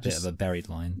 it was a bit of a buried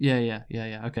line. Yeah.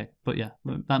 Okay, but yeah,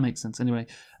 that makes sense. Anyway,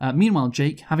 meanwhile,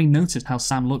 Jake, having noticed how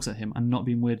Sam looks at him and not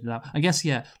being weirded out, I guess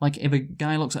like if a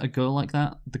guy looks at a girl like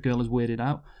that, the girl is weirded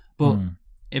out, but.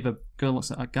 If a girl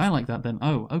looks at a guy like that, then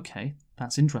okay,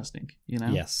 that's interesting.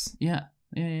 Yes. Yeah.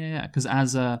 Because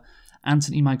as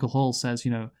Anthony Michael Hall says,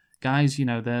 guys,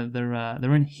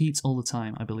 they're in heat all the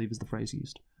time. I believe is the phrase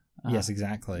used. Yes,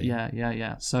 exactly.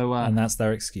 Yeah. So and that's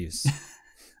their excuse.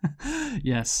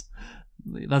 Yes,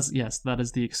 that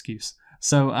is the excuse.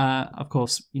 So of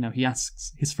course, he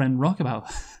asks his friend Rock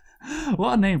about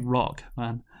what a name, Rock,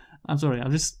 man. I'm sorry,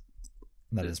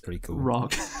 that is pretty cool.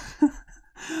 Rock.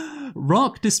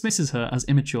 Rock dismisses her as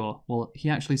immature. Well, he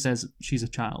actually says she's a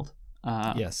child.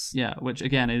 Yes. Yeah, which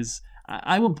again is...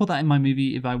 I wouldn't put that in my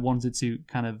movie if I wanted to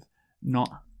kind of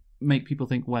not make people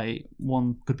think, wait,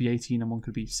 one could be 18 and one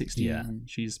could be 16 and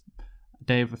she's a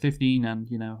day over 15 and,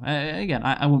 again,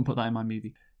 I wouldn't put that in my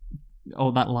movie.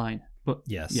 Or that line. But,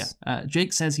 yes. Yeah.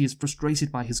 Jake says he is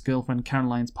frustrated by his girlfriend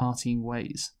Caroline's partying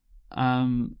ways.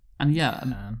 And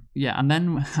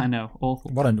then, I know,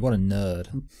 awful. What a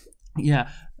nerd. Yeah,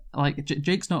 like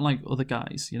Jake's not like other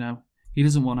guys, He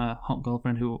doesn't want a hot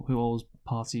girlfriend who always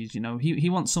parties, He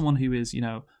wants someone who is,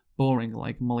 boring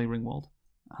like Molly Ringwald.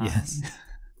 Yes.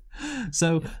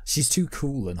 So she's too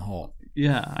cool and hot.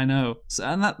 Yeah, I know. So,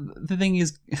 and the thing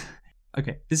is,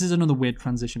 okay, this is another weird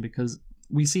transition because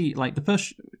we see like the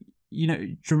first, do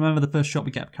you remember the first shot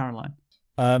we get of Caroline?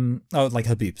 Like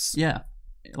her boobs. Yeah.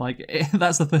 Like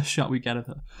that's the first shot we get of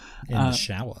her in the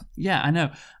shower. Yeah, I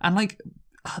know, and like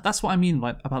that's what I mean,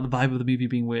 like about the vibe of the movie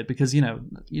being weird, because you know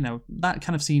that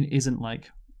kind of scene isn't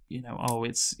like oh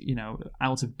it's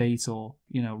out of date or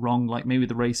wrong like maybe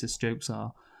the racist jokes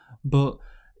are, but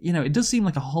it does seem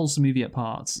like a wholesome movie at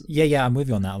parts. Yeah, I'm with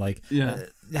you on that. Like, yeah.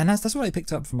 And that's what I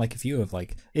picked up from like a few of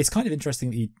like. It's kind of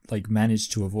interesting that he like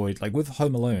managed to avoid like with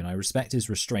Home Alone. I respect his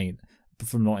restraint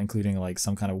from not including like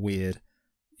some kind of weird,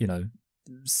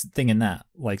 thing in that,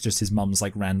 like just his mum's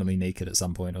like randomly naked at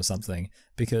some point or something,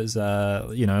 because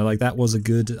like that was a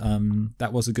good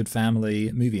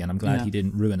family movie, and I'm glad he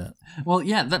didn't ruin it. Well,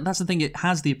 yeah, that's the thing. It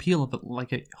has the appeal of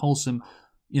like a wholesome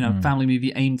family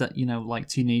movie aimed at like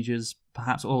teenagers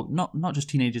perhaps, or not just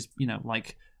teenagers,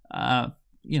 like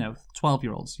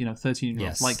 12-year-olds, 13-year-olds,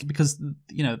 yes. like, because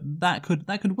that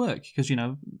could work, because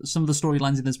some of the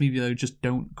storylines in this movie though just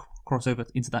don't cross over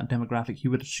into that demographic, you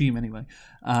would assume anyway.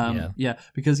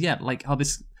 Because like how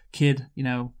this kid,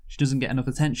 she doesn't get enough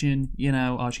attention,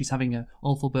 she's having an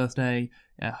awful birthday,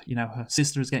 her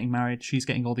sister is getting married, she's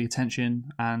getting all the attention,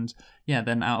 and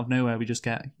then out of nowhere we just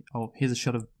get, oh, here's a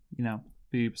shot of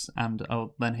boobs, and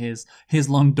oh, then here's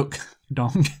long duck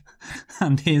dong,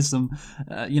 and here's some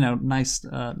nice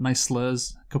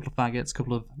slurs, a couple of faggots, a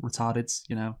couple of retardeds,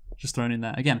 just thrown in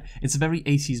there. Again, it's a very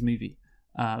 80s movie.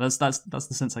 That's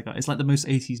the sense I got. It's like the most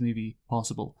 80s movie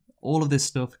possible. All of this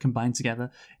stuff combined together,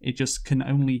 it just can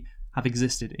only have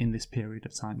existed in this period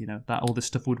of time. That all this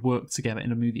stuff would work together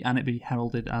in a movie and it be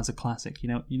heralded as a classic. You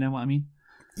know what I mean?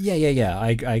 Yeah.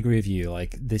 I agree with you.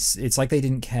 Like this, it's like they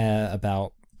didn't care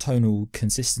about tonal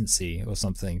consistency or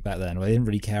something back then, or they didn't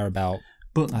really care about,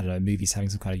 but I don't know, movies having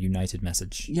some kind of united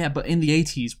message. Yeah, but in the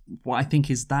 80s, what I think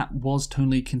is that was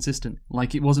tonally consistent.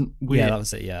 Like, it wasn't weird. Yeah, that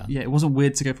was it, yeah. Yeah, it wasn't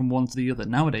weird to go from one to the other.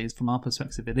 Nowadays, from our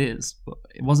perspective, it is, but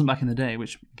it wasn't back in the day,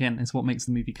 which, again, is what makes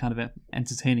the movie kind of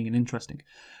entertaining and interesting.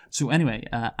 So anyway,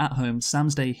 at home,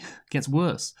 Sam's day gets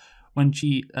worse when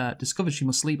she discovers she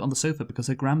must sleep on the sofa because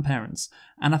her grandparents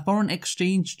and a foreign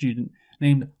exchange student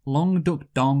named Long Duck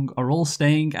Dong are all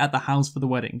staying at the house for the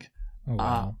wedding. Oh,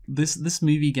 wow. This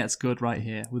movie gets good right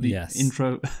here with the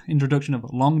introduction of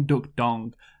Long Duck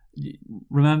Dong.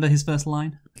 Remember his first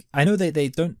line? I know they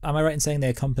don't. Am I right in saying they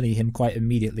accompany him quite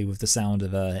immediately with the sound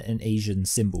of an Asian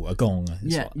symbol, a gong?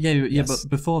 Yeah. But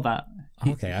before that,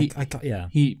 when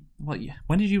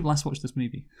did you last watch this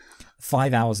movie?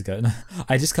 5 hours ago.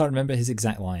 I just can't remember his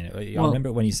exact line. I remember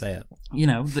it when you say it.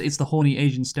 It's the horny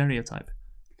Asian stereotype.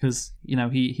 Because,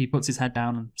 he puts his head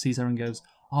down and sees her and goes,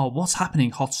 "Oh, what's happening,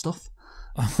 hot stuff?"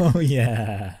 Oh,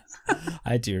 yeah.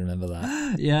 I do remember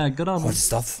that. Yeah, good on hot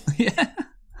stuff. Yeah.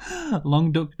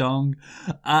 Long Duck Dong.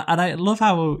 And I love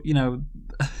how,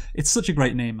 it's such a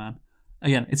great name, man.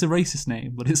 Again, it's a racist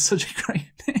name, but it's such a great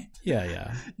name.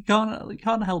 Yeah. You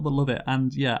can't help but love it.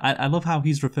 And yeah, I love how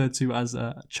he's referred to as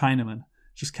a Chinaman,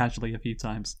 just casually a few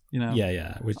times,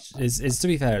 Yeah, which is to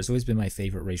be fair, it's always been my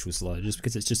favourite racial slur, just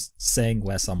because it's just saying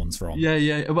where someone's from.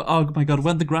 Yeah. Oh my god,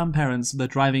 when the grandparents, they're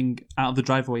driving out of the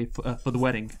driveway for the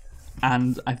wedding,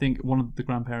 and I think one of the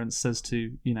grandparents says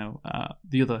to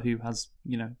the other who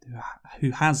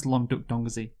has Long Duck Dong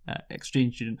as a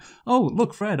exchange student, "Oh,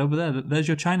 look, Fred, over there's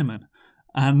your Chinaman,"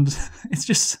 and it's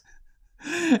just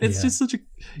such a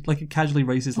casually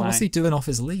racist line. What's he doing off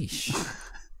his leash?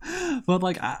 But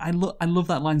I love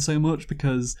that line so much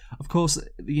because, of course,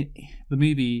 the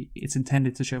movie, it's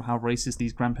intended to show how racist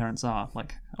these grandparents are.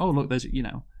 Like, oh look, there's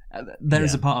there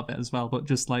is a part of it as well, but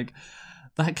just like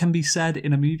that can be said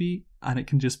in a movie and it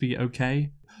can just be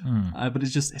okay. But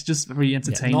it's just very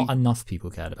entertaining. Not enough people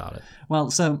cared about it.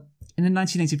 Well, so in a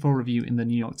 1984 review in the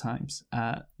New York Times,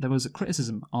 there was a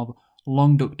criticism of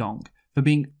Long Duck Dong for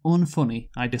being unfunny.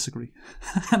 I disagree.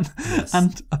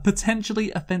 and a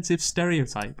potentially offensive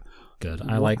stereotype. Good.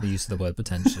 I like the use of the word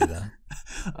potentially there.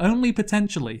 Only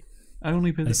potentially.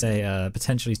 They say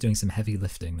potentially he's doing some heavy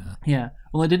lifting there. Yeah.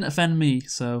 Well, it didn't offend me,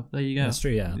 so there you go. That's true,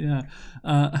 yeah. Yeah.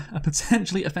 A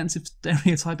potentially offensive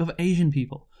stereotype of Asian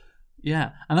people.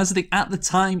 Yeah, and that's the thing. At the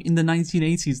time in the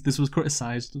 1980s, this was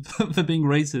criticised for being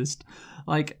racist.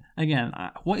 Like, again,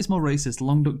 what is more racist,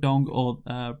 Long Duck Dong or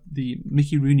the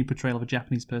Mickey Rooney portrayal of a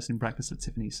Japanese person in Breakfast at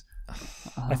Tiffany's?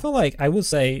 I feel like I will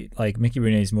say like Mickey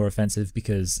Rooney is more offensive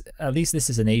because at least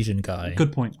this is an Asian guy.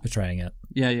 Good point. Portraying it.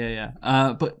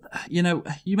 Yeah. But you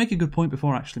make a good point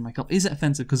before, actually, Michael. Is it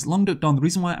offensive? Because Long Duck Dong, the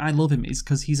reason why I love him is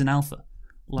because he's an alpha.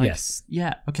 Like, yes.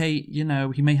 Yeah, okay,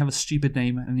 he may have a stupid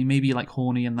name and he may be like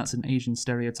horny and that's an Asian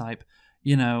stereotype,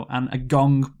 and a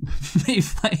gong may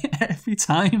play every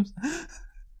time.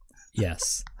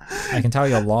 Yes. I can tell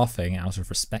you're laughing out of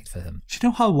respect for him. Do you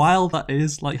know how wild that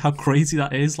is? Like, how crazy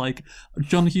that is? Like,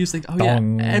 John Hughes think, oh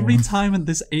Dong. yeah, every time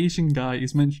this Asian guy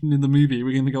is mentioned in the movie,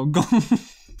 we're going to go, gong.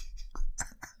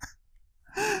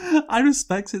 I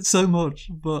respect it so much,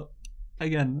 but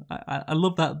again, I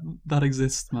love that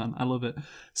exists, man. I love it.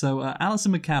 So,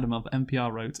 Alison McAdam of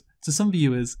NPR wrote, to some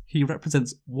viewers, he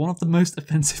represents one of the most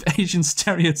offensive Asian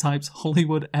stereotypes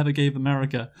Hollywood ever gave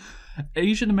America.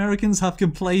 Asian Americans have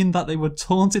complained that they were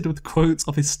taunted with quotes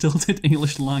of his stilted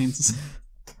English lines.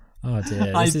 Oh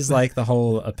dear, this is like the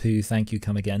whole Apu thank you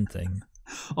come again thing.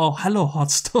 Oh, hello,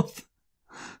 hot stuff.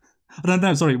 I don't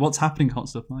know, sorry, what's happening, hot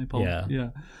stuff? My apologies. Yeah.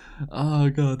 Oh,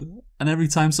 God. And every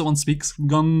time someone speaks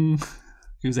gong,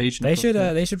 who's Asian. They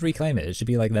should reclaim it. It should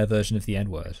be like their version of the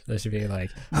N-word. They should be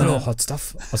like, hello, hot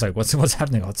stuff. I was like, what's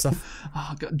happening, hot stuff?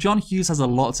 Oh, God. John Hughes has a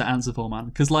lot to answer for, man.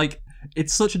 Because, like,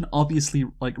 it's such an obviously,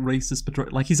 like, racist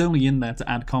portrayal. Like, he's only in there to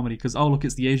add comedy because, oh, look,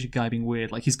 it's the Asian guy being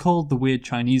weird. Like, he's called the weird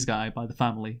Chinese guy by the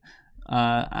family.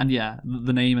 And yeah,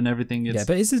 the name and everything. Yeah,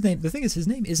 but is his name? The thing is, his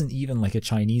name isn't even like a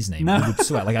Chinese name. No. I would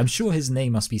swear. Like, I'm sure his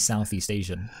name must be Southeast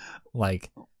Asian.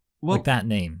 Like that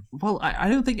name. Well, I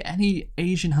don't think any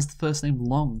Asian has the first name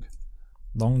Long.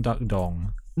 Long Duck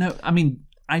Dong. No, I mean,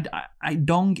 I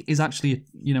Dong is actually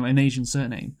an Asian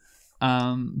surname.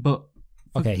 But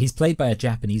okay, he's played by a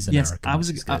Japanese American.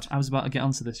 Yes, I was about to get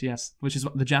onto this. Yes, which is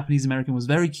what the Japanese American was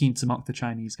very keen to mock the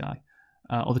Chinese guy.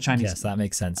 Or the Chinese. Yes, that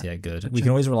makes sense. Yeah, good. We can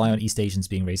always rely on East Asians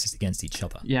being racist against each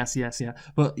other. Yes.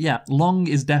 But yeah, Long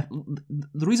is the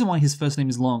reason why his first name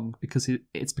is Long because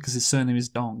his surname is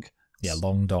Dong. Yeah,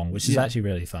 Long Dong, which is actually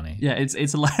really funny. Yeah, it's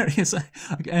hilarious.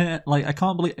 Like I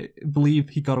can't believe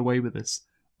he got away with this.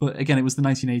 But again, it was the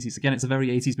 1980s. Again, it's a very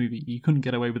 80s movie. You couldn't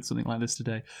get away with something like this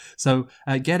today. So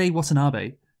Gere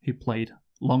Watanabe, who played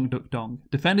Long Duck Dong,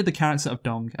 defended the character of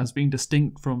Dong as being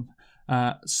distinct from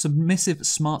submissive,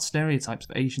 smart stereotypes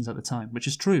of Asians at the time, which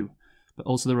is true. But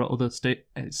also there are other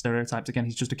stereotypes. Again,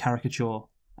 he's just a caricature.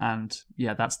 And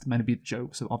yeah, that's meant to be the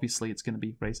joke, so obviously it's going to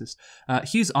be racist.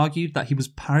 Hughes argued that he was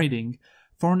parodying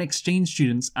foreign exchange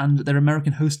students and their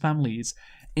American host families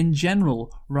in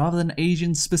general, rather than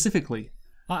Asians specifically.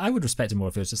 I would respect it more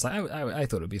if it was just like, I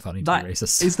thought it would be funny to be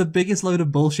racist. That is the biggest load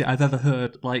of bullshit I've ever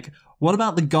heard. Like, what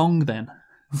about the gong then?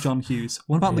 John Hughes.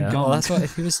 What about the gong? Well, that's what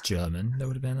if he was German, there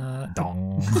would have been a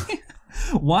dong.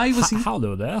 Why was he?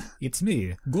 Hello there, it's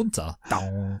me, Gunther.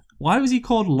 Dong. Why was he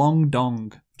called Long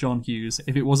Dong, John Hughes,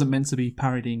 if it wasn't meant to be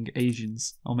parodying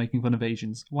Asians or making fun of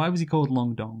Asians? Why was he called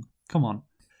Long Dong? Come on.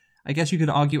 I guess you could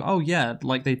argue, oh yeah,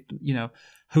 like they,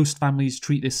 host families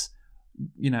treat this,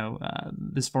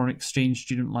 this foreign exchange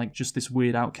student like just this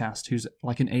weird outcast who's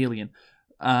like an alien.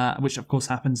 Which of course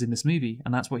happens in this movie,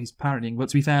 and that's what he's parodying. But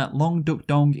to be fair, Long Duck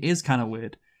Dong is kind of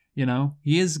weird.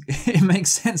 He is. It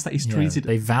makes sense that he's treated.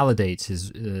 They validate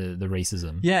his the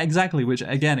racism. Yeah, exactly. Which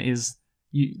again is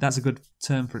that's a good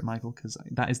term for it, Michael, because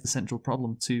that is the central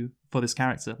problem for this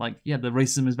character. Like, yeah, the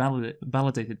racism is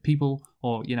validated. People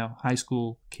or high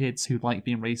school kids who like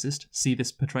being racist see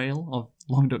this portrayal of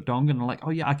Long Duck Dong and are like,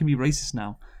 oh yeah, I can be racist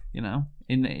now.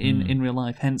 In real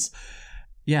life. Hence,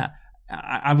 yeah.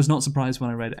 I was not surprised when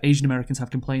I read Asian Americans have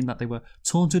complained that they were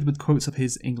taunted with quotes of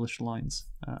his English lines.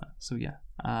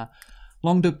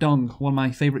 Long Duck Dong, one of my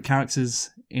favourite characters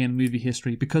in movie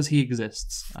history because he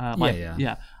exists.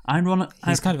 Yeah.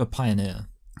 He's kind of a pioneer.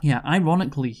 Yeah,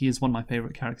 ironically, he is one of my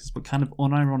favourite characters, but kind of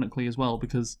unironically as well,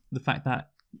 because the fact that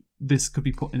this could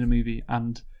be put in a movie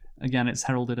and again, it's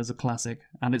heralded as a classic,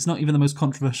 and it's not even the most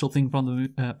controversial thing from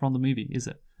the movie, is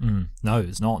it? No,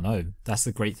 it's not. No, that's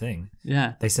the great thing.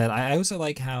 Yeah, they said. I also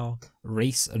like how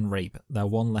race and rape, they're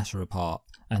one letter apart,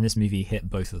 and this movie hit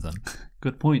both of them.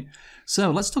 Good point. So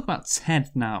let's talk about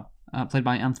Ted now, played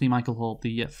by Anthony Michael Hall,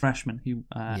 the freshman.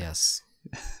 Yes.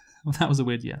 That was a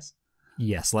weird yes.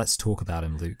 Yes, let's talk about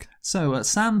him, Luke. So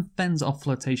Sam fends off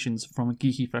flirtations from a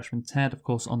geeky freshman Ted, of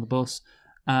course, on the bus.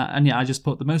 I just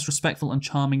put the most respectful and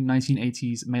charming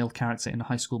 1980s male character in a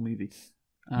high school movie.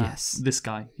 Yes. This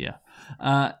guy, yeah.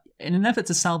 In an effort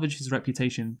to salvage his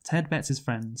reputation, Ted bets his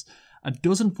friends a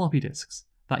dozen floppy disks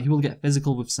that he will get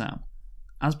physical with Sam.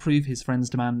 As proof, his friends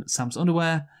demand Sam's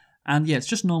underwear, and yeah, it's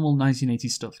just normal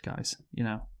 1980s stuff, guys,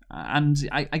 And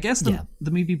I guess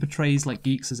the movie portrays like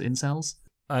geeks as incels.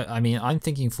 I mean, I'm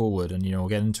thinking forward, and we'll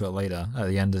get into it later at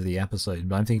the end of the episode,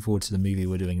 but I'm thinking forward to the movie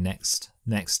we're doing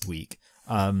next week.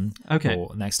 Okay.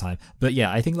 Or next time. But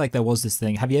yeah, I think like there was this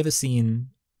thing. Have you ever seen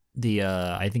the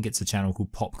I think it's a channel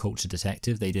called Pop Culture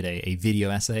Detective? They did a video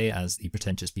essay, as the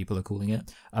pretentious people are calling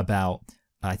it, about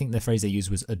I think the phrase they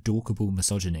used was adorkable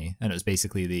misogyny, and it was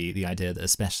basically the idea that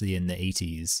especially in the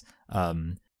 80s,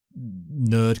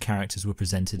 nerd characters were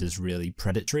presented as really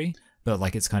predatory, but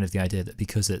like it's kind of the idea that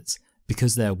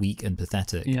because they're weak and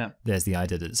pathetic, there's the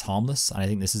idea that it's harmless. And I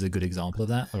think this is a good example of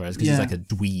that. Whereas because he's like a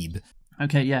dweeb.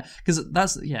 Okay, yeah,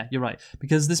 because you're right.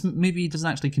 Because this movie doesn't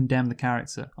actually condemn the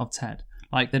character of Ted.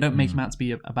 Like, they don't make him out to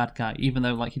be a bad guy, even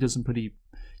though like he does some pretty,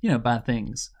 bad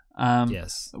things.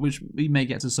 Yes. Which we may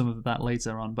get to some of that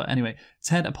later on. But anyway,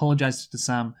 Ted apologizes to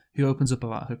Sam, who opens up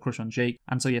about her crush on Jake.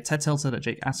 And so, Ted tells her that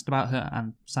Jake asked about her,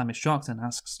 and Sam is shocked and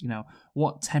asks,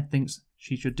 what Ted thinks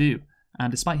she should do. And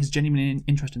despite his genuine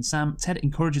interest in Sam, Ted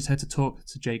encourages her to talk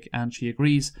to Jake, and she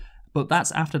agrees. But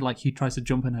that's after, like, he tries to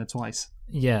jump on her twice.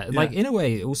 Yeah, like, in a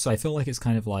way, also, I feel like it's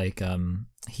kind of like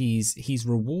he's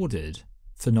rewarded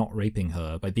for not raping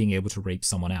her by being able to rape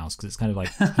someone else, because it's kind of like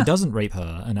he doesn't rape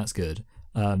her, and that's good.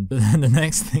 But then the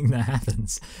next thing that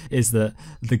happens is that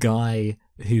the guy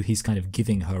who he's kind of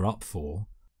giving her up for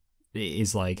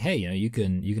is like, hey, you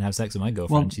can have sex with my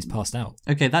girlfriend. Well, she's passed out.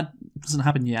 Okay, that doesn't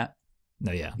happen yet.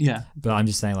 No, yeah. Yeah. But I'm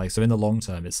just saying, like, so in the long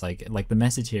term, it's like the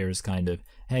message here is kind of,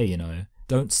 hey,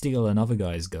 don't steal another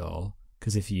guy's girl,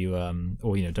 because if you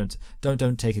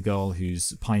don't take a girl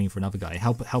who's pining for another guy.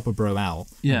 Help a bro out.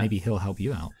 Yeah. And maybe he'll help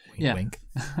you out. Wink, wink.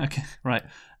 Okay, right.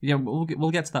 Yeah,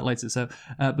 we'll get to that later. So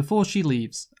before she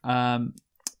leaves,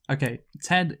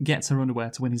 Ted gets her underwear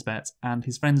to win his bet, and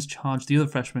his friends charge the other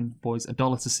freshman boys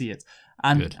 $1 to see it.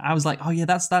 And good. I was like, oh yeah,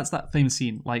 that's that famous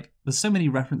scene. Like, there's so many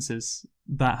references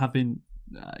that have been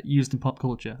used in pop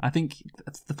culture. I think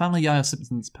the Family Guy or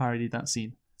Simpsons parodied that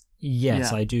scene.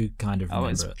 Yes, I do kind of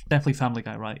remember it's it. Definitely Family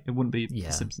Guy, right? It wouldn't be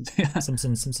Simpsons.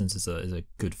 Simpsons is a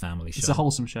good family show. It's a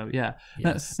wholesome show, yeah.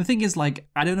 Yes. The thing is, like,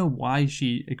 I don't know why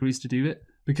she agrees to do it,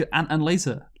 because and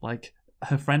later, like,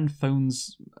 her friend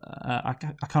phones. I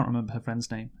can't remember her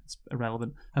friend's name. It's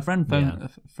irrelevant. Her friend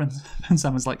friend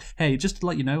Sam was like, "Hey, just to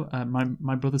let you know,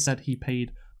 my brother said he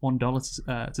paid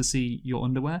 $1 to see your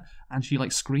underwear," and she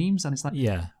like screams, and it's like,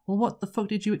 well, what the fuck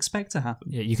did you expect to happen?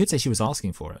 Yeah, you could say she was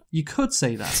asking for it. You could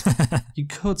say that. You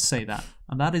could say that,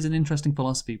 and that is an interesting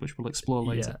philosophy which we'll explore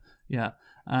later. Yeah.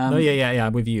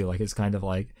 I'm with you. Like, it's kind of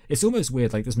like, it's almost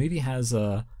weird. Like, this movie has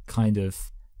a kind of.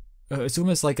 It's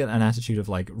almost like an attitude of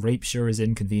like, rape sure is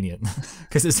inconvenient,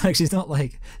 because it's like she's not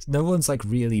like, no one's like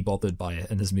really bothered by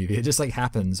it in this movie. It just like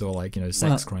happens, or like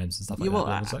sex crimes and stuff like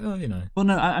that. It's like, oh, Well,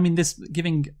 no, I mean, this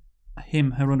giving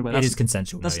him her underwear. It is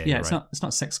consensual. It's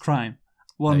not sex crime.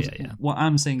 What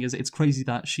I'm saying is, it's crazy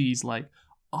that she's like,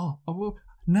 oh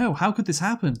no, how could this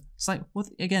happen? It's like, what?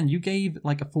 Again, you gave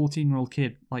like a 14-year-old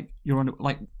kid like your underwear,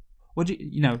 like. What do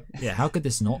you know? Yeah, how could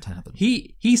this not happen?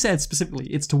 He said specifically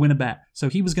it's to win a bet, so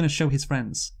he was going to show his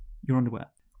friends your underwear.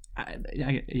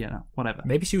 Whatever.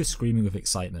 Maybe she was screaming with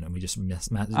excitement, and we just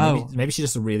missed. Maybe she's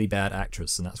just a really bad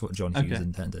actress, and that's what John Hughes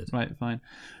intended. Right, fine.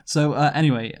 So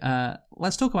anyway,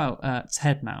 let's talk about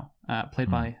Ted now,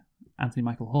 played by Anthony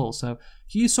Michael Hall. So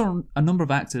you saw a number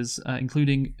of actors,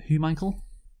 including who, Michael?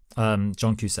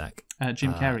 John Cusack,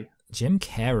 Jim Carrey. Jim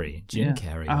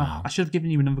Carrey. Wow. I should have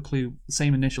given you another clue.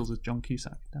 Same initials as John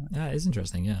Cusack. Damn it. Yeah, it's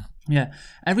interesting, yeah. Yeah.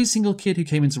 Every single kid who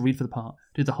came in to read for the part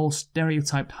did the whole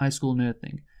stereotyped high school nerd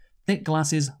thing. Thick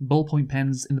glasses, ballpoint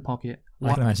pens in the pocket.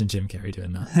 I can imagine Jim Carrey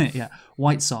doing that. Yeah.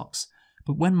 White socks.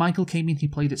 But when Michael came in, he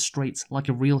played it straight, like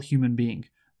a real human being.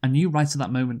 I knew right at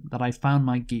that moment that I found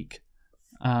my geek.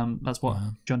 That's what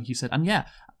John Hughes said. And yeah,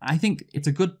 I think it's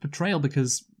a good portrayal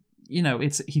because, he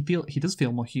does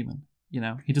feel more human.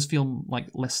 He does feel like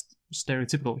less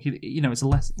stereotypical. It's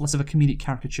less of a comedic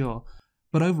caricature.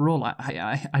 But overall,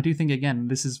 I do think, again,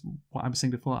 this is what I was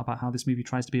saying before about how this movie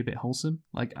tries to be a bit wholesome.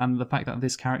 Like, and the fact that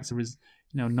this character is,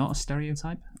 not a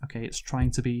stereotype. Okay, it's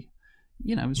trying to be,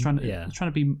 it's trying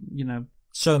to be,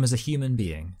 show him as a human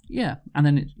being. Yeah, and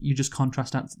then you just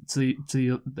contrast that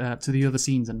to the other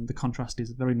scenes, and the contrast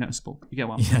is very noticeable. You get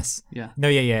what I'm saying? Yes. Yeah. No,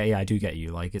 yeah, I do get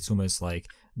you. Like, it's almost like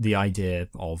the idea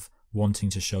of wanting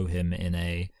to show him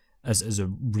as a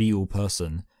real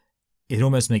person. It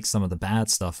almost makes some of the bad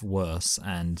stuff worse,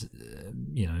 and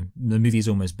the movie is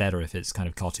almost better if it's kind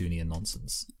of cartoony and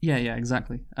nonsense. Yeah,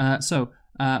 exactly. I'm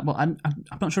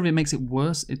not sure if it makes it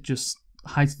worse. It just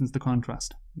heightens the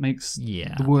contrast, makes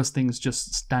the worst things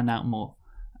just stand out more.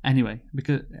 Anyway,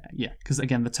 because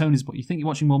again, the tone is what you think you're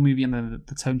watching more movie, and then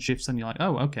the tone shifts, and you're like,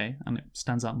 oh, okay, and it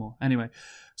stands out more. Anyway,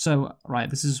 so right,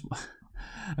 this is.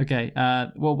 Okay,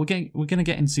 well, we're going to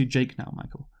get into Jake now,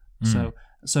 Michael.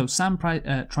 So Sam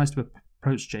tries to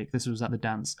approach Jake. This was at the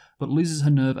dance, but loses her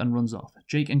nerve and runs off.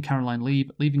 Jake and Caroline leave,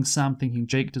 leaving Sam thinking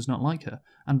Jake does not like her,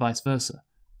 and vice versa.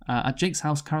 At Jake's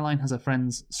house, Caroline and her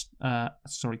friends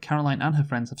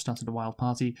have started a wild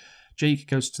party. Jake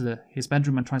goes to his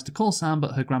bedroom and tries to call Sam,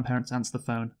 but her grandparents answer the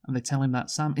phone, and they tell him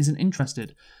that Sam isn't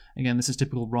interested. Again, this is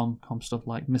typical rom-com stuff,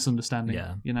 like misunderstanding.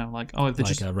 Yeah. You know, like, oh, if they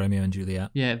Like just... Romeo and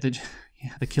Juliet. Yeah,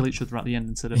 they kill each other at the end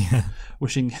instead of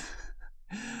wishing...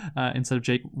 instead of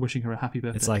Jake wishing her a happy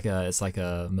birthday. It's like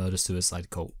a murder-suicide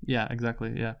cult. Yeah,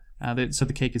 exactly, yeah. So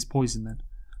the cake is poison then?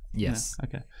 Yes. Yeah,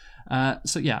 okay.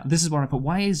 So yeah, this is where I put,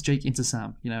 why is Jake into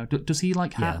Sam? You know, does he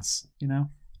like hats? You know?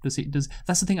 That's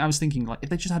the thing I was thinking, like, if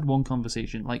they just had one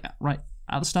conversation, like, right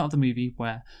at the start of the movie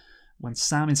when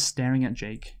Sam is staring at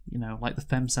Jake, you know, like the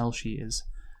femcel she is.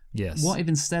 Yes. What if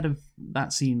instead of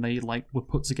that scene they like were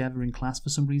put together in class for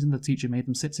some reason? The teacher made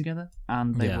them sit together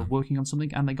and they were working on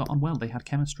something and they got on well. They had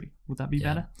chemistry. Would that be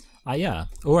better? Yeah.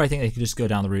 Or I think they could just go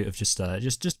down the route of just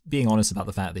being honest about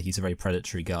the fact that he's a very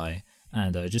predatory guy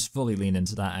and just fully lean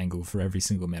into that angle for every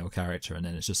single male character. And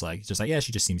then it's just like yeah,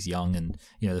 she just seems young, and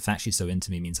you know the fact she's so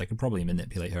into me means I could probably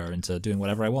manipulate her into doing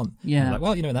whatever I want. Yeah. And like,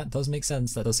 well, you know, that does make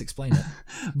sense. That does explain it.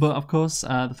 But of course,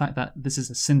 the fact that this is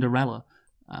a Cinderella.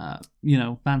 You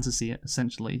know, fantasy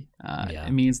essentially.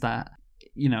 It means that,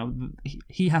 you know,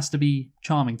 he has to be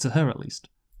charming to her at least.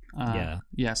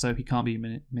 Yeah. So he can't be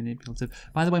manipulative.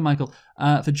 By the way, Michael,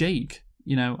 for Jake,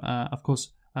 you know, of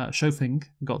course, Shofing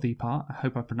got the part. I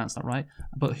hope I pronounced that right.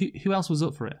 But who else was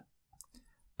up for it?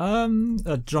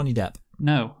 Johnny Depp.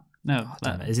 No. Oh,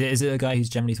 damn it. Is it a guy who's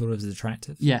generally thought of as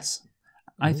attractive? Yes.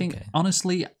 I think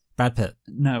honestly. Brad Pitt.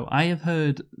 No, I have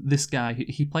heard this guy.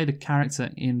 He played a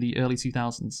character in the early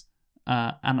 2000s,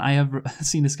 and I have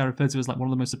seen this guy referred to as like one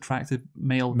of the most attractive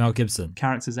male Mel Gibson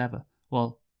characters ever.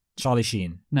 Well, Charlie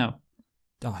Sheen. No.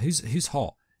 Oh, who's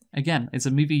hot? Again, it's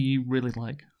a movie you really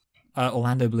like.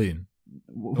 Orlando Bloom.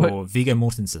 Or Viggo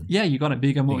Mortensen. Yeah, you got it,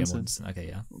 Viggo Mortensen. Okay,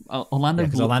 yeah.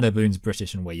 Orlando Bloom's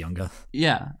British and way younger.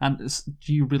 Yeah, and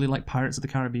do you really like Pirates of the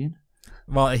Caribbean?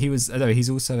 Well, he's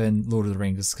also in Lord of the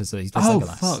Rings because he's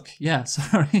Legolas. Oh, fuck. Yeah,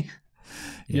 sorry.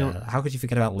 Yeah, how could you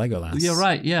forget about Legolas? You're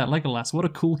right, yeah, Legolas. What a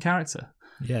cool character.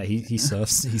 Yeah, he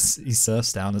surfs he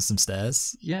surfs down some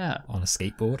stairs. Yeah. On a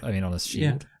skateboard. I mean, on a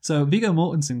shield. Yeah. So Viggo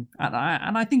Mortensen,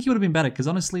 and I think he would have been better because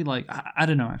honestly, like, I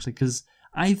don't know actually, because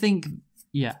I think,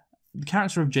 yeah, the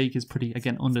character of Jake is pretty,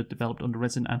 again, underdeveloped,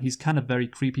 underwritten, and he's kind of very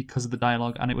creepy because of the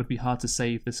dialogue, and it would be hard to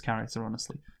save this character,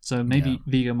 honestly. So maybe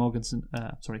Viggo Mortensen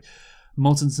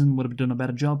would have done a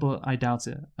better job, but I doubt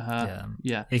it.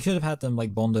 Yeah. He could have had them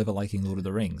like bond over liking Lord of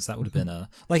the Rings. That would have been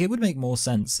it would make more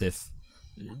sense if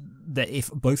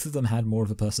both of them had more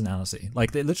of a personality.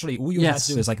 Like literally all you have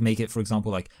to do is like make it, for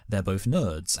example, like they're both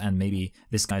nerds and maybe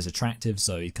this guy's attractive,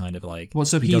 so he kind of like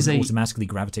he doesn't automatically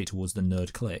gravitate towards the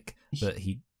nerd clique, but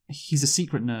he's a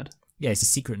secret nerd. Yeah, he's a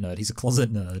secret nerd. He's a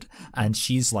closet nerd, and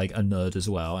she's like a nerd as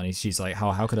well. And she's like,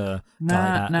 how could a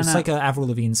guy like that? It's like a Avril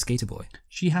Lavigne Skater Boy.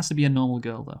 She has to be a normal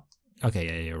girl, though. Okay,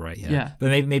 yeah, you're right. Yeah.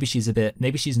 But maybe she's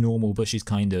she's normal, but she's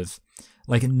kind of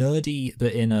like nerdy,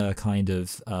 but in a kind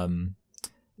of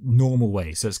normal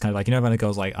way. So it's kind of like, you know, when a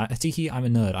girl's like, Tiki, I'm a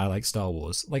nerd. I like Star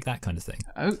Wars, like that kind of thing.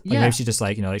 Oh, yeah. Maybe she's just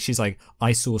like, you know, like she's like,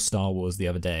 I saw Star Wars the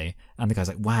other day, and the guy's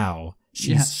like, wow,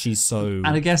 she's so. And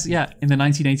I guess in the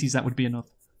 1980s that would be enough.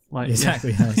 Like,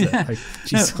 exactly. Yeah. Like,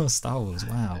 she saw Star Wars.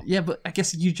 Wow. Yeah, but I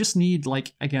guess you just need,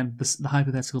 like, again, the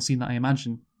hypothetical scene that I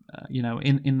imagine. You know,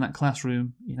 in that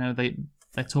classroom, you know,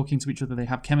 they're talking to each other. They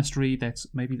have chemistry. That's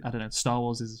maybe, I don't know. Star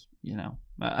Wars is, you know,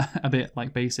 a bit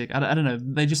like basic. I don't know.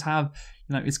 They just have,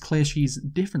 you know, it's clear she's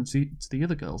different to the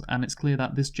other girls, and it's clear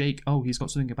that this Jake, he's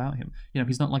got something about him. You know,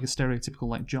 he's not like a stereotypical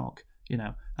like jock. You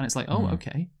know, and it's like,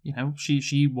 okay, you know,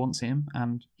 she wants him,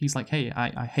 and he's like, hey,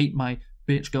 I hate my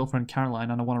bitch girlfriend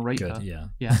Caroline and I want to rape her. Yeah.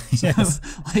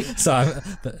 So,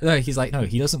 he's like, no,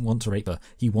 he doesn't want to rape her.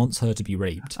 He wants her to be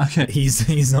raped. Okay.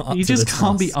 He's not up he to just the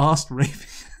can't task. be asked raping.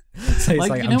 So he's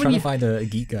like I'm trying to find a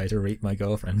geek guy to rape my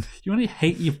girlfriend. You only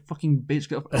hate your fucking bitch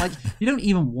girlfriend. Like, you don't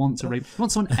even want to rape. You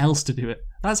want someone else to do it.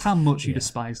 That's how much you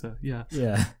despise her. Yeah.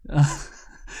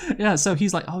 Yeah, so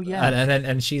he's like, oh yeah,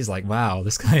 and she's like, wow,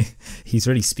 this guy, he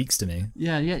really speaks to me.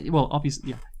 Yeah. Well,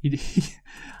 obviously, yeah.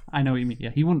 I know what you mean.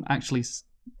 Yeah, he wouldn't actually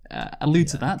allude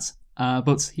to that,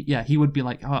 but he would be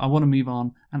like, I want to move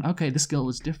on, and okay, this girl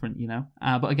is different, you know.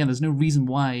 But again, there's no reason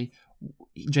why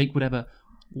Jake would ever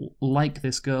like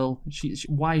this girl.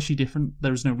 Why is she different?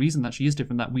 There is no reason that she is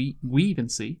different that we even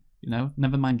see. You know,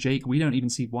 never mind Jake. We don't even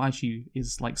see why she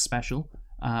is like special.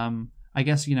 I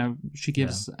guess, you know, she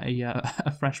gives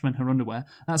a freshman her underwear.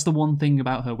 That's the one thing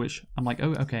about her which I'm like,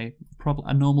 oh, okay,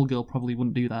 a normal girl probably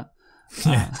wouldn't do that.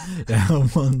 Yeah,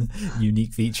 one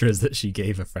unique feature is that she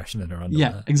gave a freshman her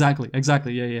underwear. Yeah, exactly.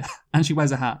 Yeah. And she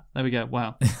wears a hat. There we go.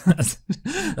 Wow.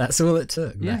 That's all it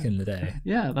took back in the day.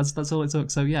 Yeah, that's all it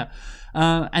took. So yeah.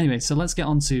 Anyway, so let's get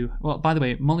on to. Well, by the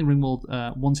way, Molly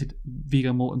Ringwald wanted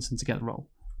Viggo Mortensen to get the role.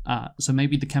 So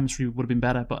maybe the chemistry would have been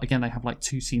better, but again, they have like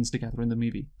 2 scenes together in the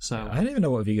movie. So I don't even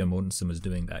know what Viggo Mortensen was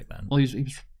doing back then. Well, he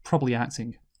was probably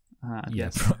acting.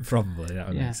 Probably that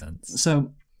would make sense.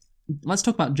 So let's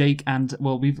talk about Jake, and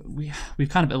well, we've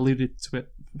kind of alluded to it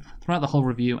throughout the whole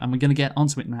review, and we're going to get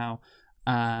onto it now.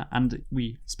 And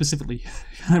we specifically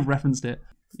kind of referenced it,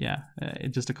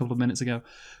 just a couple of minutes ago.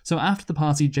 So after the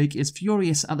party, Jake is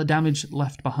furious at the damage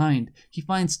left behind. He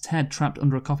finds Ted trapped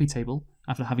under a coffee table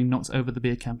after having knocked over the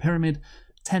beer can pyramid.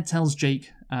 Ted tells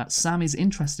Jake Sam is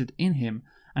interested in him,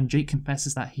 and Jake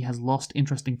confesses that he has lost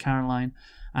interest in Caroline.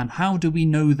 And how do we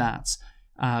know that?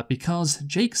 Because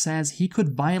Jake says he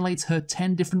could violate her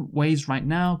 10 different ways right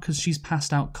now because she's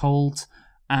passed out cold.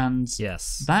 And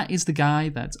yes, that is the guy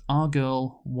that our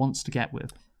girl wants to get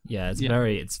with. Yeah,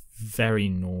 it's very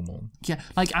normal. Yeah,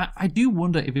 like I do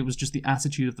wonder if it was just the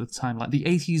attitude of the time. Like the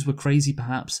 80s were crazy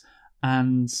perhaps,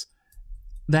 and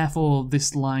therefore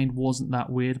this line wasn't that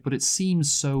weird, but it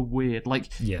seems so weird.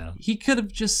 Like he could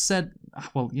have just said,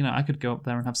 well, I could go up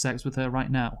there and have sex with her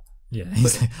right now. Yeah,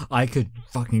 I could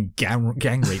fucking gang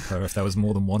rape her if there was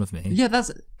more than one of me. Yeah,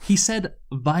 he said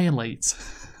violate.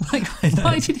 Like,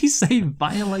 why did he say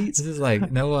violate? This is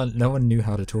like no one knew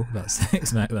how to talk about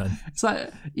sex back then. It's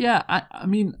like, yeah, I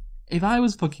mean, if I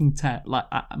was fucking Ted, like,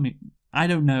 I mean, I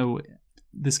don't know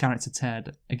this character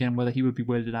Ted again whether he would be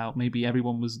weirded out. Maybe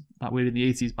everyone was that weird in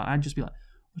the 80s, but I'd just be like,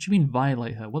 what do you mean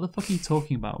violate her? What the fuck are you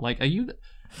talking about? Like, are you?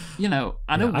 I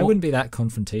wouldn't be that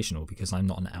confrontational because I'm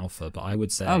not an alpha, but I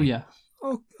would say, oh yeah,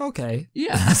 oh okay,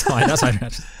 yeah, that's fine.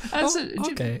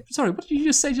 Okay. Sorry, what did you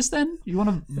just say just then? You want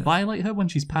to violate her when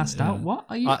she's passed out? What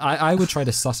are you? I would try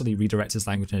to subtly redirect his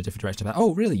language in a different direction. About,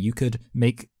 oh really? You could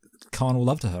make carnal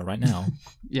love to her right now.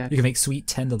 Yeah, you can make sweet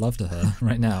tender love to her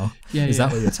right now. Yeah, is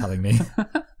that what you're telling me?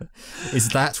 Is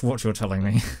that what you're telling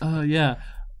me? Yeah.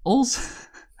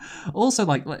 Also,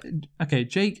 like, okay,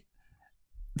 Jake.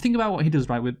 Think about what he does,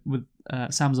 right, with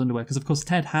Sam's underwear, because of course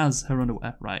Ted has her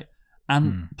underwear, right?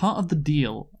 And part of the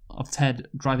deal of Ted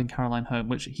driving Caroline home,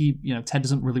 which Ted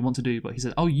doesn't really want to do, but he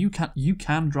said, "Oh, you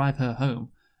can drive her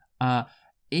home,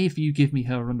 if you give me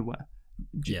her underwear."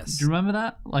 Yes. Do you remember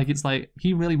that? Like, it's like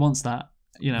he really wants that.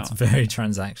 It's very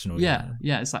transactional. Yeah.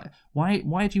 It's like,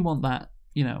 why do you want that?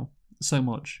 So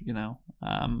much,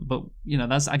 but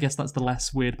I guess that's the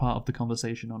less weird part of the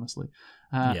conversation, honestly.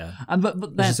 And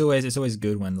but then, it's always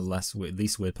good when the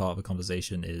least weird part of a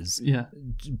conversation is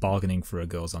bargaining for a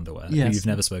girl's underwear who you've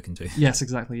never spoken to. Yes,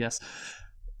 exactly. Yes.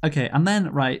 Okay, and then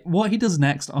what he does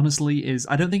next, honestly, is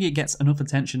I don't think it gets enough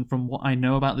attention from what I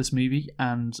know about this movie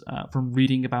and from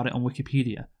reading about it on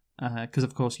Wikipedia. Because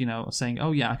of course, saying,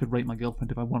 "Oh yeah, I could rape my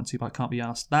girlfriend if I wanted to, but I can't be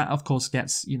asked." That of course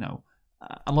gets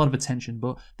a lot of attention,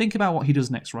 but think about what he does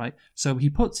next, right? So he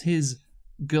puts his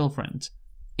girlfriend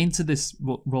into this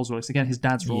Rolls Royce again, his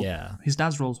dad's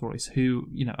Rolls Royce, who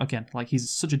again, like, he's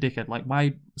such a dickhead. Like,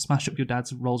 why smash up your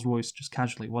dad's Rolls Royce just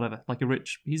casually, whatever? Like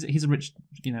he's a rich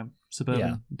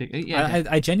suburban dick. Yeah,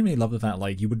 I genuinely love the fact,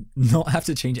 like, you would not have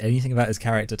to change anything about his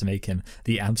character to make him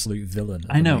the absolute villain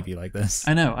of a movie like this.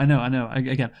 I know.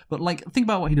 Again, but like, think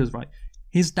about what he does, right?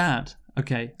 His dad's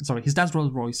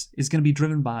Rolls Royce is going to be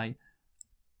driven by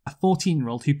a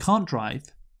 14-year-old who can't drive,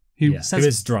 who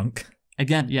is drunk.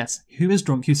 Again, yes, who is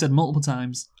drunk, who said multiple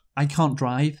times, "I can't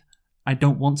drive. I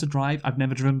don't want to drive. I've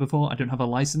never driven before. I don't have a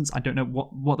license. I don't know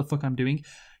what the fuck I'm doing."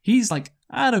 He's like,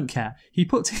 "I don't care." He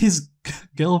puts his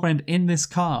girlfriend in this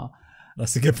car.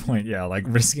 That's a good point, yeah, like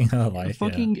risking her life.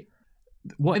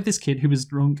 What if this kid who was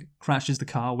drunk crashes the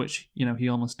car, which, he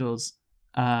almost does,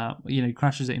 he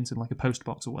crashes it into like a post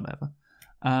box or whatever.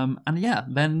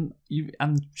 Then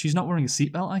she's not wearing a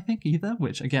seatbelt, I think, either.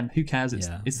 Which again, who cares? It's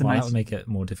the that would make it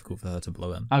more difficult for her to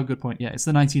blow him. Oh, good point. Yeah, it's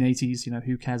the 1980s.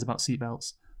 Who cares about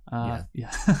seatbelts? But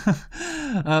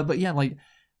yeah, like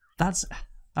that's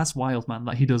wild, man.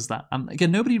 That he does that. And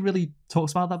again, nobody really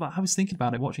talks about that. But I was thinking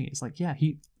about it watching it. It's like,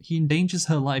 he endangers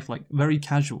her life like very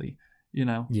casually.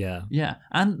 Yeah,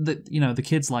 and the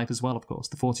kid's life as well. Of course,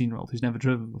 the 14-year-old who's never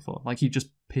driven before. Like, he just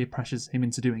peer pressures him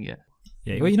into doing it.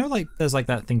 Yeah, well, like, there's like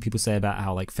that thing people say about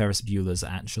how like Ferris Bueller's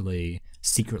actually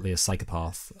secretly a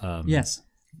psychopath. Yes.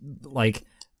 Like,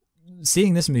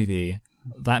 seeing this movie,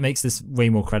 that makes this way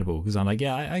more credible, because I'm like,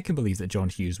 I can believe that John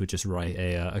Hughes would just write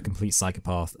a complete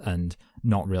psychopath and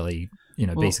not really,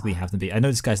 basically have them be. I know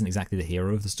this guy isn't exactly the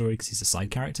hero of the story because he's a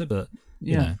side character, but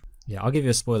Yeah, I'll give you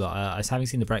a spoiler. As having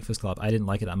seen The Breakfast Club, I didn't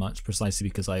like it that much, precisely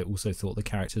because I also thought the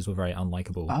characters were very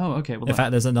unlikable. Oh, okay. Well, In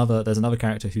fact, there's another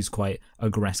character who's quite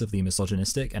aggressively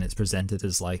misogynistic, and it's presented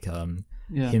as like him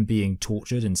being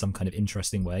tortured in some kind of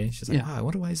interesting way. She's like, I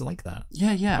wonder why he's like that.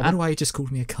 Yeah. I wonder why he just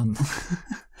called me a cunt.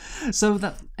 So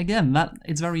that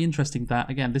it's very interesting that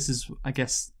again, this is, I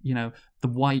guess, the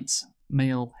white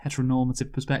male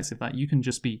heteronormative perspective that you can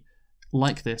just be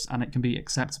like this and it can be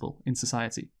acceptable in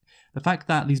society. The fact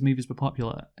that these movies were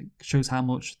popular shows how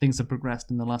much things have progressed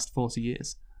in the last 40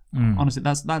 years. Honestly,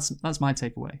 that's my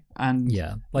takeaway. And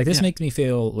yeah, like this makes me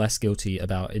feel less guilty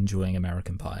about enjoying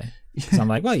American Pie. Because I'm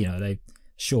like, well,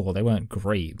 they weren't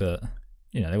great, but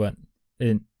they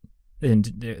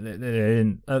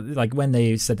didn't like when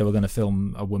they said they were going to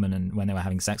film a woman and when they were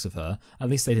having sex with her, at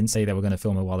least they didn't say they were going to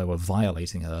film her while they were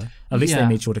violating her. At least they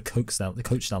made sure to coach that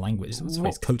language.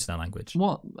 Coach that language.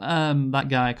 What that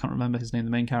guy, I can't remember his name,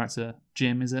 the main character,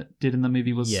 Jim, did in the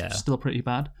movie was still pretty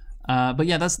bad. But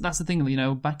yeah, that's the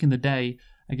thing, back in the day,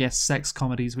 I guess sex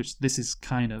comedies, which this is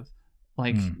kind of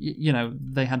like,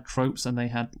 they had tropes and they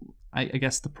had, I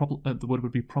guess the word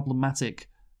would be problematic.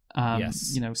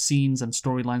 Scenes and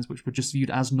storylines which were just viewed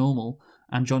as normal,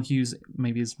 and John Hughes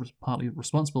maybe is partly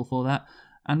responsible for that.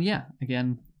 And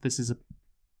again, this is a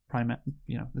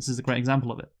great example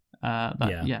of it.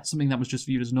 Something that was just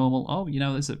viewed as normal. Oh,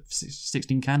 there's a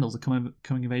 16 Candles, a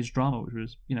coming of age drama, which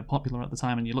was popular at the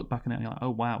time, and you look back on it and you're like,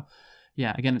 oh wow.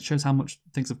 Yeah, again, it shows how much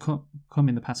things have come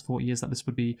in the past 40 years that this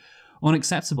would be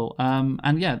unacceptable.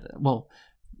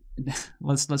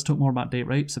 Let's talk more about date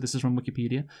rape. So this is from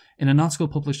Wikipedia. In an article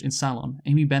published in Salon,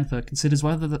 Amy Benfer considers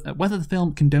whether the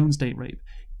film condones date rape,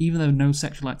 even though no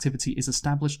sexual activity is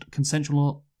established,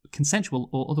 consensual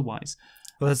or otherwise.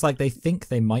 Well, it's like they think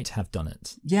they might have done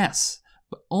it. Yes,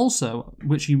 but also,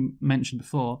 which you mentioned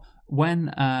before,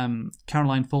 when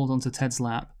Caroline falls onto Ted's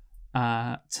lap,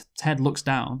 Ted looks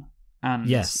down and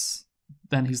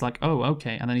then he's like, oh,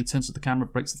 okay. And then he turns to the camera,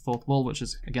 breaks the fourth wall, which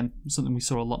is, again, something we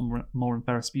saw a lot more in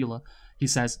Ferris Bueller. He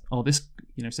says, oh, this,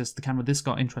 says to the camera, this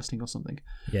got interesting or something.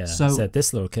 Yeah, so, he said,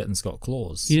 this little kitten's got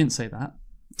claws. He didn't say that.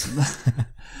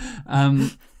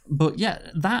 But yeah,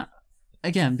 that,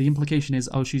 again, the implication is,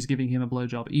 oh, she's giving him a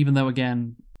blowjob, even though,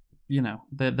 again,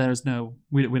 there's no,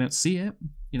 we don't see it,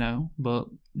 but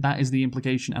that is the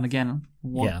implication. And again,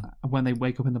 when they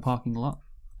wake up in the parking lot,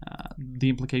 the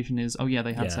implication is, oh yeah,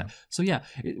 they had sex. So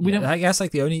we don't. I guess like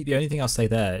the only thing I'll say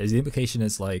there is the implication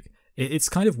is like it's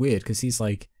kind of weird because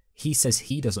he says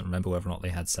he doesn't remember whether or not they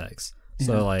had sex.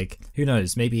 So like who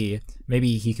knows? Maybe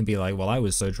he can be like, well, I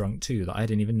was so drunk too that I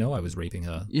didn't even know I was raping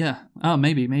her. Yeah. Oh,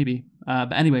 maybe.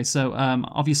 But anyway, so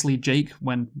obviously Jake,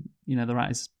 when they're at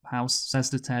his house, says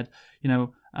to Ted,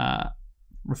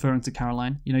 referring to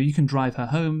Caroline, you can drive her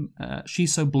home.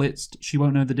 She's so blitzed, she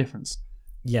won't know the difference.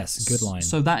 Yes, good line.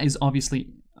 So that is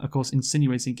obviously, of course,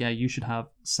 insinuating, you should have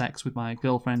sex with my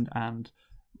girlfriend and,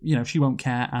 she won't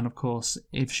care. And of course,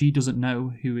 if she doesn't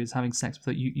know who is having sex with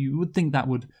her, you would think that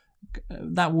would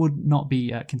not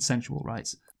be consensual, right?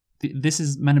 This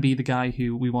is meant to be the guy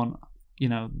who we want,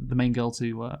 the main girl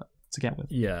to get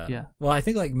with. Yeah. Well, I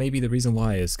think like maybe the reason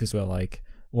why is because we're like,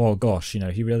 well, gosh,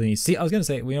 he really needs... See, I was going to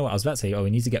say, what I was about to say, he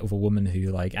needs to get with a woman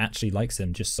who, like, actually likes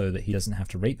him just so that he doesn't have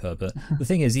to rape her. But the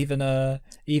thing is, even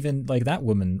like, that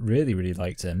woman really, really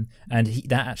liked him, and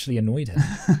that actually annoyed him.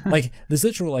 Like, the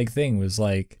literal, like, thing was,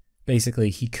 like, basically,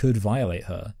 he could violate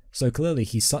her. So clearly,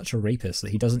 he's such a rapist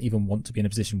that he doesn't even want to be in a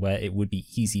position where it would be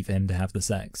easy for him to have the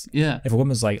sex. Yeah. If a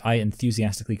woman's like, I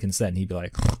enthusiastically consent, he'd be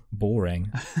like,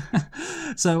 boring.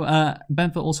 So,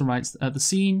 Benford also writes, the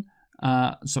scene...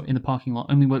 so in the parking lot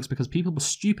only works because people were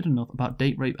stupid enough about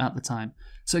date rape at the time.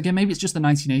 So again, maybe it's just the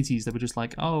 1980s. They were just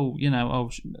like,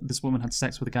 this woman had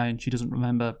sex with a guy and she doesn't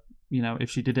remember,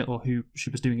 if she did it or who she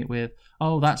was doing it with.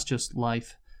 Oh, that's just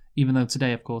life. Even though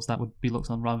today, of course, that would be looked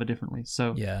on rather differently.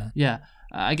 So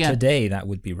again, today that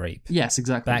would be rape. Yes,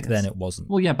 exactly. Back then it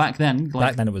wasn't. Well, yeah, back then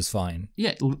it was fine.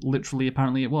 Yeah, literally,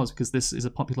 apparently it was, because this is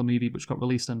a popular movie which got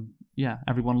released and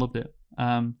everyone loved it.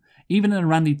 Even in a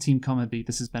Randy team comedy,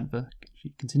 this is Benfer. She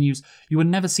continues, you would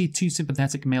never see two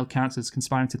sympathetic male characters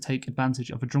conspiring to take advantage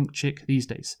of a drunk chick these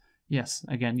days. Yes,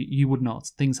 again, you would not.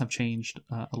 Things have changed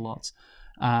a lot.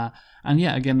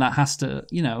 Again, that has to,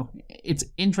 it's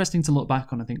interesting to look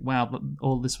back on and think, wow, but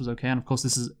all this was okay. And of course,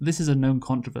 this is a known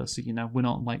controversy. We're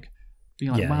not like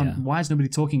being like, why is nobody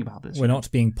talking about this? We're not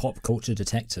being pop culture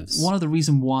detectives. One of the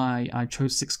reasons why I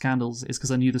chose Six Candles is because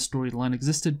I knew the storyline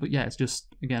existed. But it's just,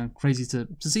 again, crazy to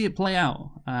see it play out.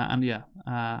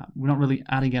 We're not really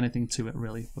adding anything to it,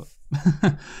 really. But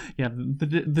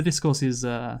the discourse is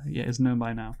known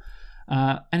by now.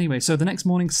 Anyway, so the next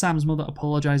morning, Sam's mother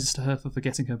apologizes to her for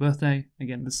forgetting her birthday.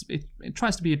 Again, it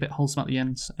tries to be a bit wholesome at the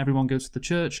end. Everyone goes to the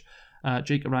church.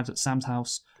 Jake arrives at Sam's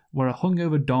house, where a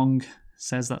hungover dong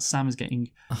says that Sam is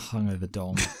getting... A hungover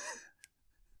dong.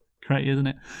 Great, isn't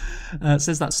it?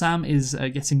 Says that Sam is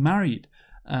getting married.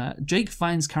 Jake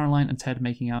finds Caroline and Ted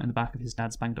making out in the back of his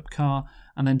dad's banged up car,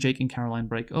 and then Jake and Caroline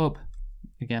break up.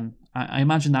 Again, I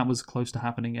imagine that was close to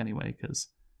happening anyway, because...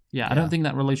 Yeah, I don't think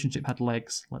that relationship had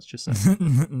legs, let's just say.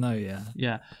 No, yeah.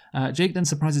 Yeah. Jake then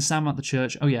surprises Sam at the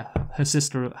church. Oh, yeah, her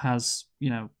sister has,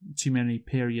 too many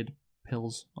period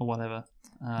pills or whatever.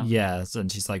 Yeah,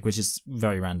 and she's like, which is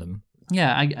very random.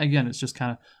 Yeah, again, it's just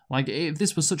kind of like, if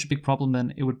this was such a big problem,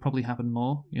 then it would probably happen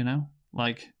more,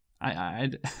 Like, I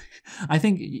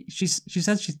think she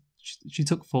says she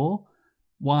took 4.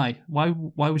 Why? Why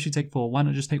would she take 4? Why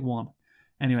not just take 1?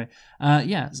 Anyway,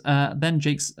 then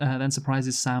Jake then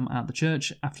surprises Sam at the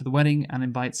church after the wedding and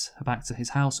invites her back to his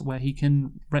house where he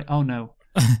can... Oh, no.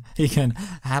 He can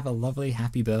have a lovely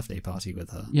happy birthday party with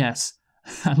her. Yes.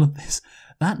 I love this.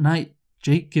 That night,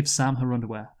 Jake gives Sam her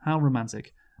underwear. How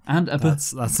romantic. And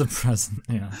that's a present,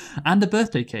 yeah. And a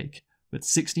birthday cake with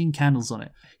 16 candles on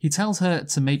it. He tells her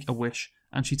to make a wish,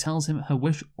 and she tells him her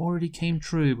wish already came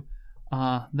true.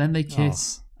 Then they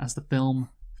kiss as the film...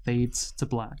 fades to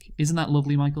black. Isn't that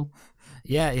lovely, Michael?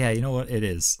 Yeah, you know what? It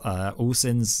is. All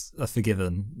sins are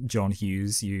forgiven, John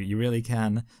Hughes. You really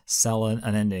can sell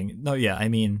an ending. No, yeah, I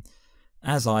mean,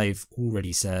 as I've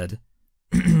already said,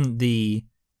 this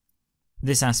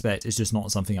aspect is just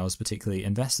not something I was particularly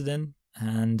invested in.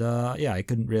 And I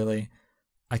didn't really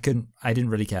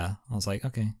care. I was like,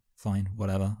 okay, fine,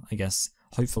 whatever. I guess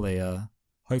hopefully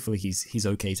he's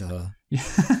okay to her. Yeah,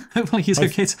 hopefully he's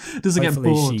okay. Doesn't get bored.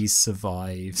 Hopefully she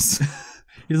survives.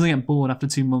 He doesn't get bored after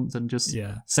 2 months and just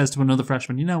says to another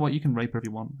freshman, you know what, you can rape her if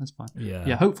you want. That's fine.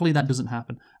 Yeah, hopefully that doesn't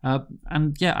happen.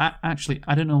 Actually,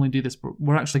 I don't only do this, but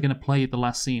we're actually going to play the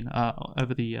last scene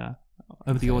over the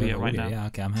audio right now. Yeah,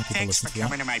 okay, I'm happy to listen to that. Thanks for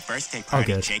coming to my birthday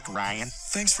party, good. Jake Ryan.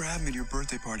 Thanks for having me to your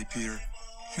birthday party, Peter.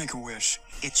 Make a wish.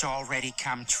 It's already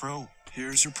come true.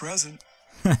 Here's your present.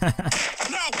 No,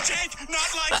 Jake,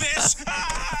 not like this!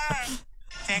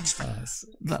 Thanks for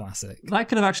classic. That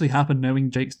could have actually happened knowing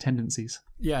Jake's tendencies.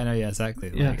 Yeah, I know, yeah, exactly.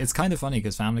 Like, it's kind of funny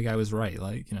because Family Guy was right.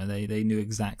 Like, they knew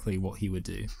exactly what he would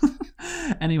do.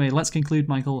 Anyway, let's conclude,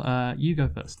 Michael. You go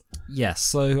first. Yes,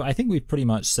 so I think we've pretty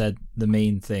much said the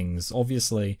main things.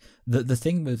 Obviously, the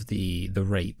thing with the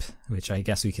rape, which I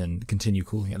guess we can continue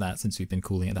calling it that since we've been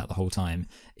calling it that the whole time,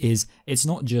 is it's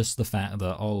not just the fact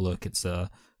that, oh, look, it's a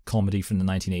comedy from the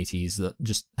 1980s that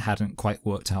just hadn't quite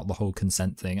worked out the whole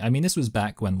consent thing. I mean, this was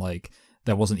back when, like,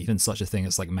 there wasn't even such a thing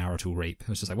as, like, marital rape. It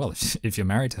was just like, well, if you're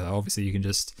married to her, obviously you can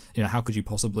just, how could you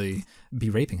possibly be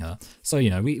raping her? So,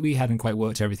 we hadn't quite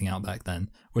worked everything out back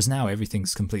then, whereas now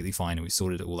everything's completely fine and we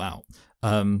sorted it all out.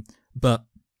 But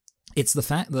it's the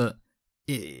fact that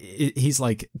he's,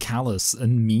 like, callous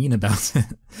and mean about it.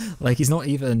 Like, it's not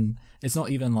even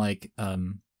like,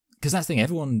 because that's the thing,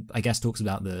 everyone, I guess, talks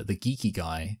about the geeky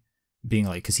guy being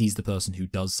like, because he's the person who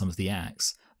does some of the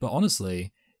acts. But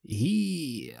honestly,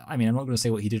 I'm not going to say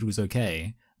what he did was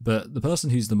okay, but the person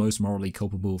who's the most morally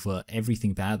culpable for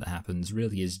everything bad that happens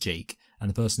really is Jake, and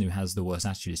the person who has the worst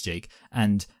attitude is Jake.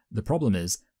 And the problem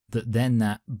is that then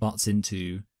that butts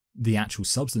into the actual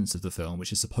substance of the film,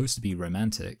 which is supposed to be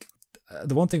romantic.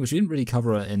 The one thing which we didn't really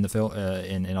cover in the film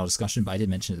in our discussion, but I did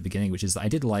mention at the beginning, which is that I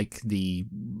did like the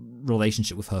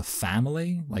relationship with her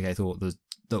family. Like, I thought the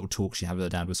little talk she had with her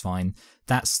dad was fine.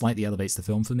 That slightly elevates the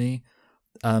film for me.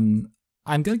 I'm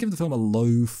going to give the film a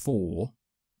low 4,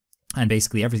 and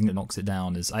basically everything that knocks it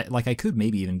down is I could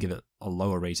maybe even give it a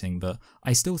lower rating, but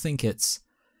I still think it's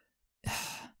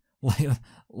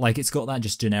like it's got that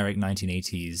just generic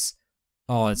 1980s.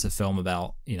 Oh, it's a film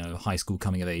about, high school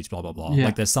coming of age, blah, blah, blah. Yeah.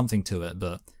 Like, there's something to it,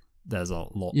 but there's a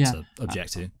lot to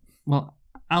object to. Well,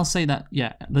 I'll say that,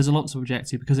 there's a lot to object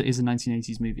to because it is a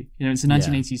 1980s movie. It's a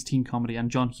 1980s teen comedy,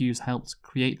 and John Hughes helped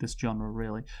create this genre,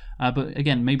 really. But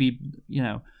again, maybe,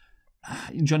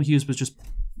 John Hughes was just,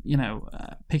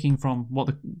 picking from what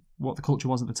the culture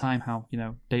was at the time, how,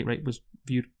 date rape was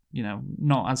viewed,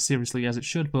 not as seriously as it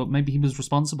should, but maybe he was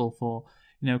responsible for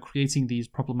creating these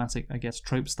problematic, I guess,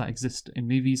 tropes that exist in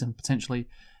movies and potentially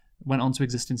went on to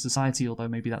exist in society, although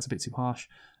maybe that's a bit too harsh.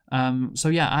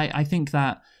 I think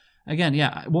that, again,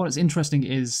 what is interesting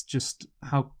is just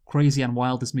how crazy and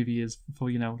wild this movie is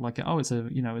for, it's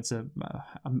a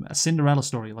Cinderella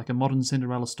story, like a modern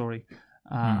Cinderella story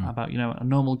about, a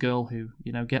normal girl who,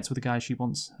 gets with a guy she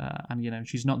wants, and,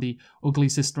 she's not the ugly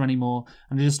sister anymore,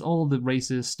 and just all the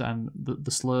racist and the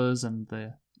slurs and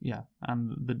the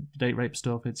date rape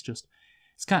stuff. It's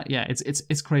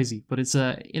it's crazy, but it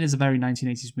is a very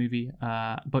 1980s movie.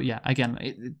 But yeah,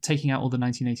 again, taking out all the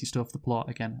 1980s stuff, the plot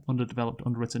again underdeveloped,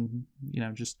 underwritten,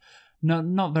 just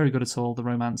not very good at all. The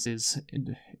romance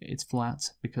it's flat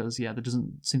because there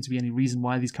doesn't seem to be any reason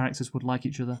why these characters would like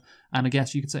each other. And I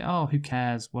guess you could say, oh, who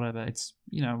cares, whatever. It's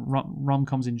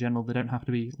rom-coms in general, they don't have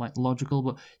to be like logical,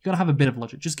 but you got to have a bit of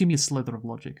logic. Just give me a slither of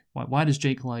logic. Why does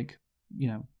Jake like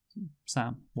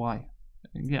Sam? Why?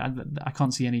 Yeah, I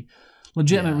can't see any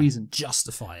legitimate reason.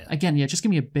 Justify it. Again, just give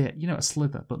me a bit, a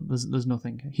slither, but there's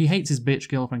nothing. He hates his bitch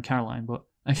girlfriend Caroline, but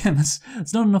again,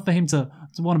 it's not enough for him to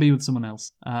want to be with someone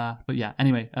else. But yeah,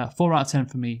 anyway, 4 out of 10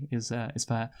 for me is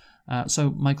fair.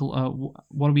 So Michael,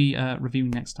 what are we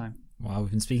reviewing next time? Well,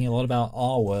 we've been speaking a lot about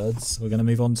R words. We're going to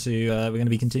move on to, we're going to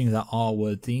be continuing with that R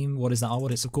word theme. What is that R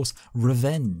word? It's, of course,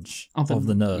 revenge of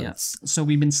the nerds. Yeah. So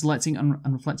we've been selecting and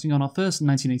reflecting on our first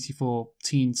 1984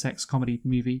 teen sex comedy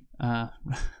movie,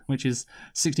 which is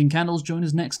 16 Candles. Join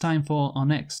us next time for our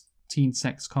next teen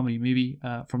sex comedy movie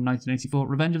from 1984,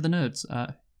 Revenge of the Nerds.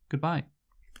 Goodbye.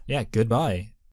 Yeah, goodbye.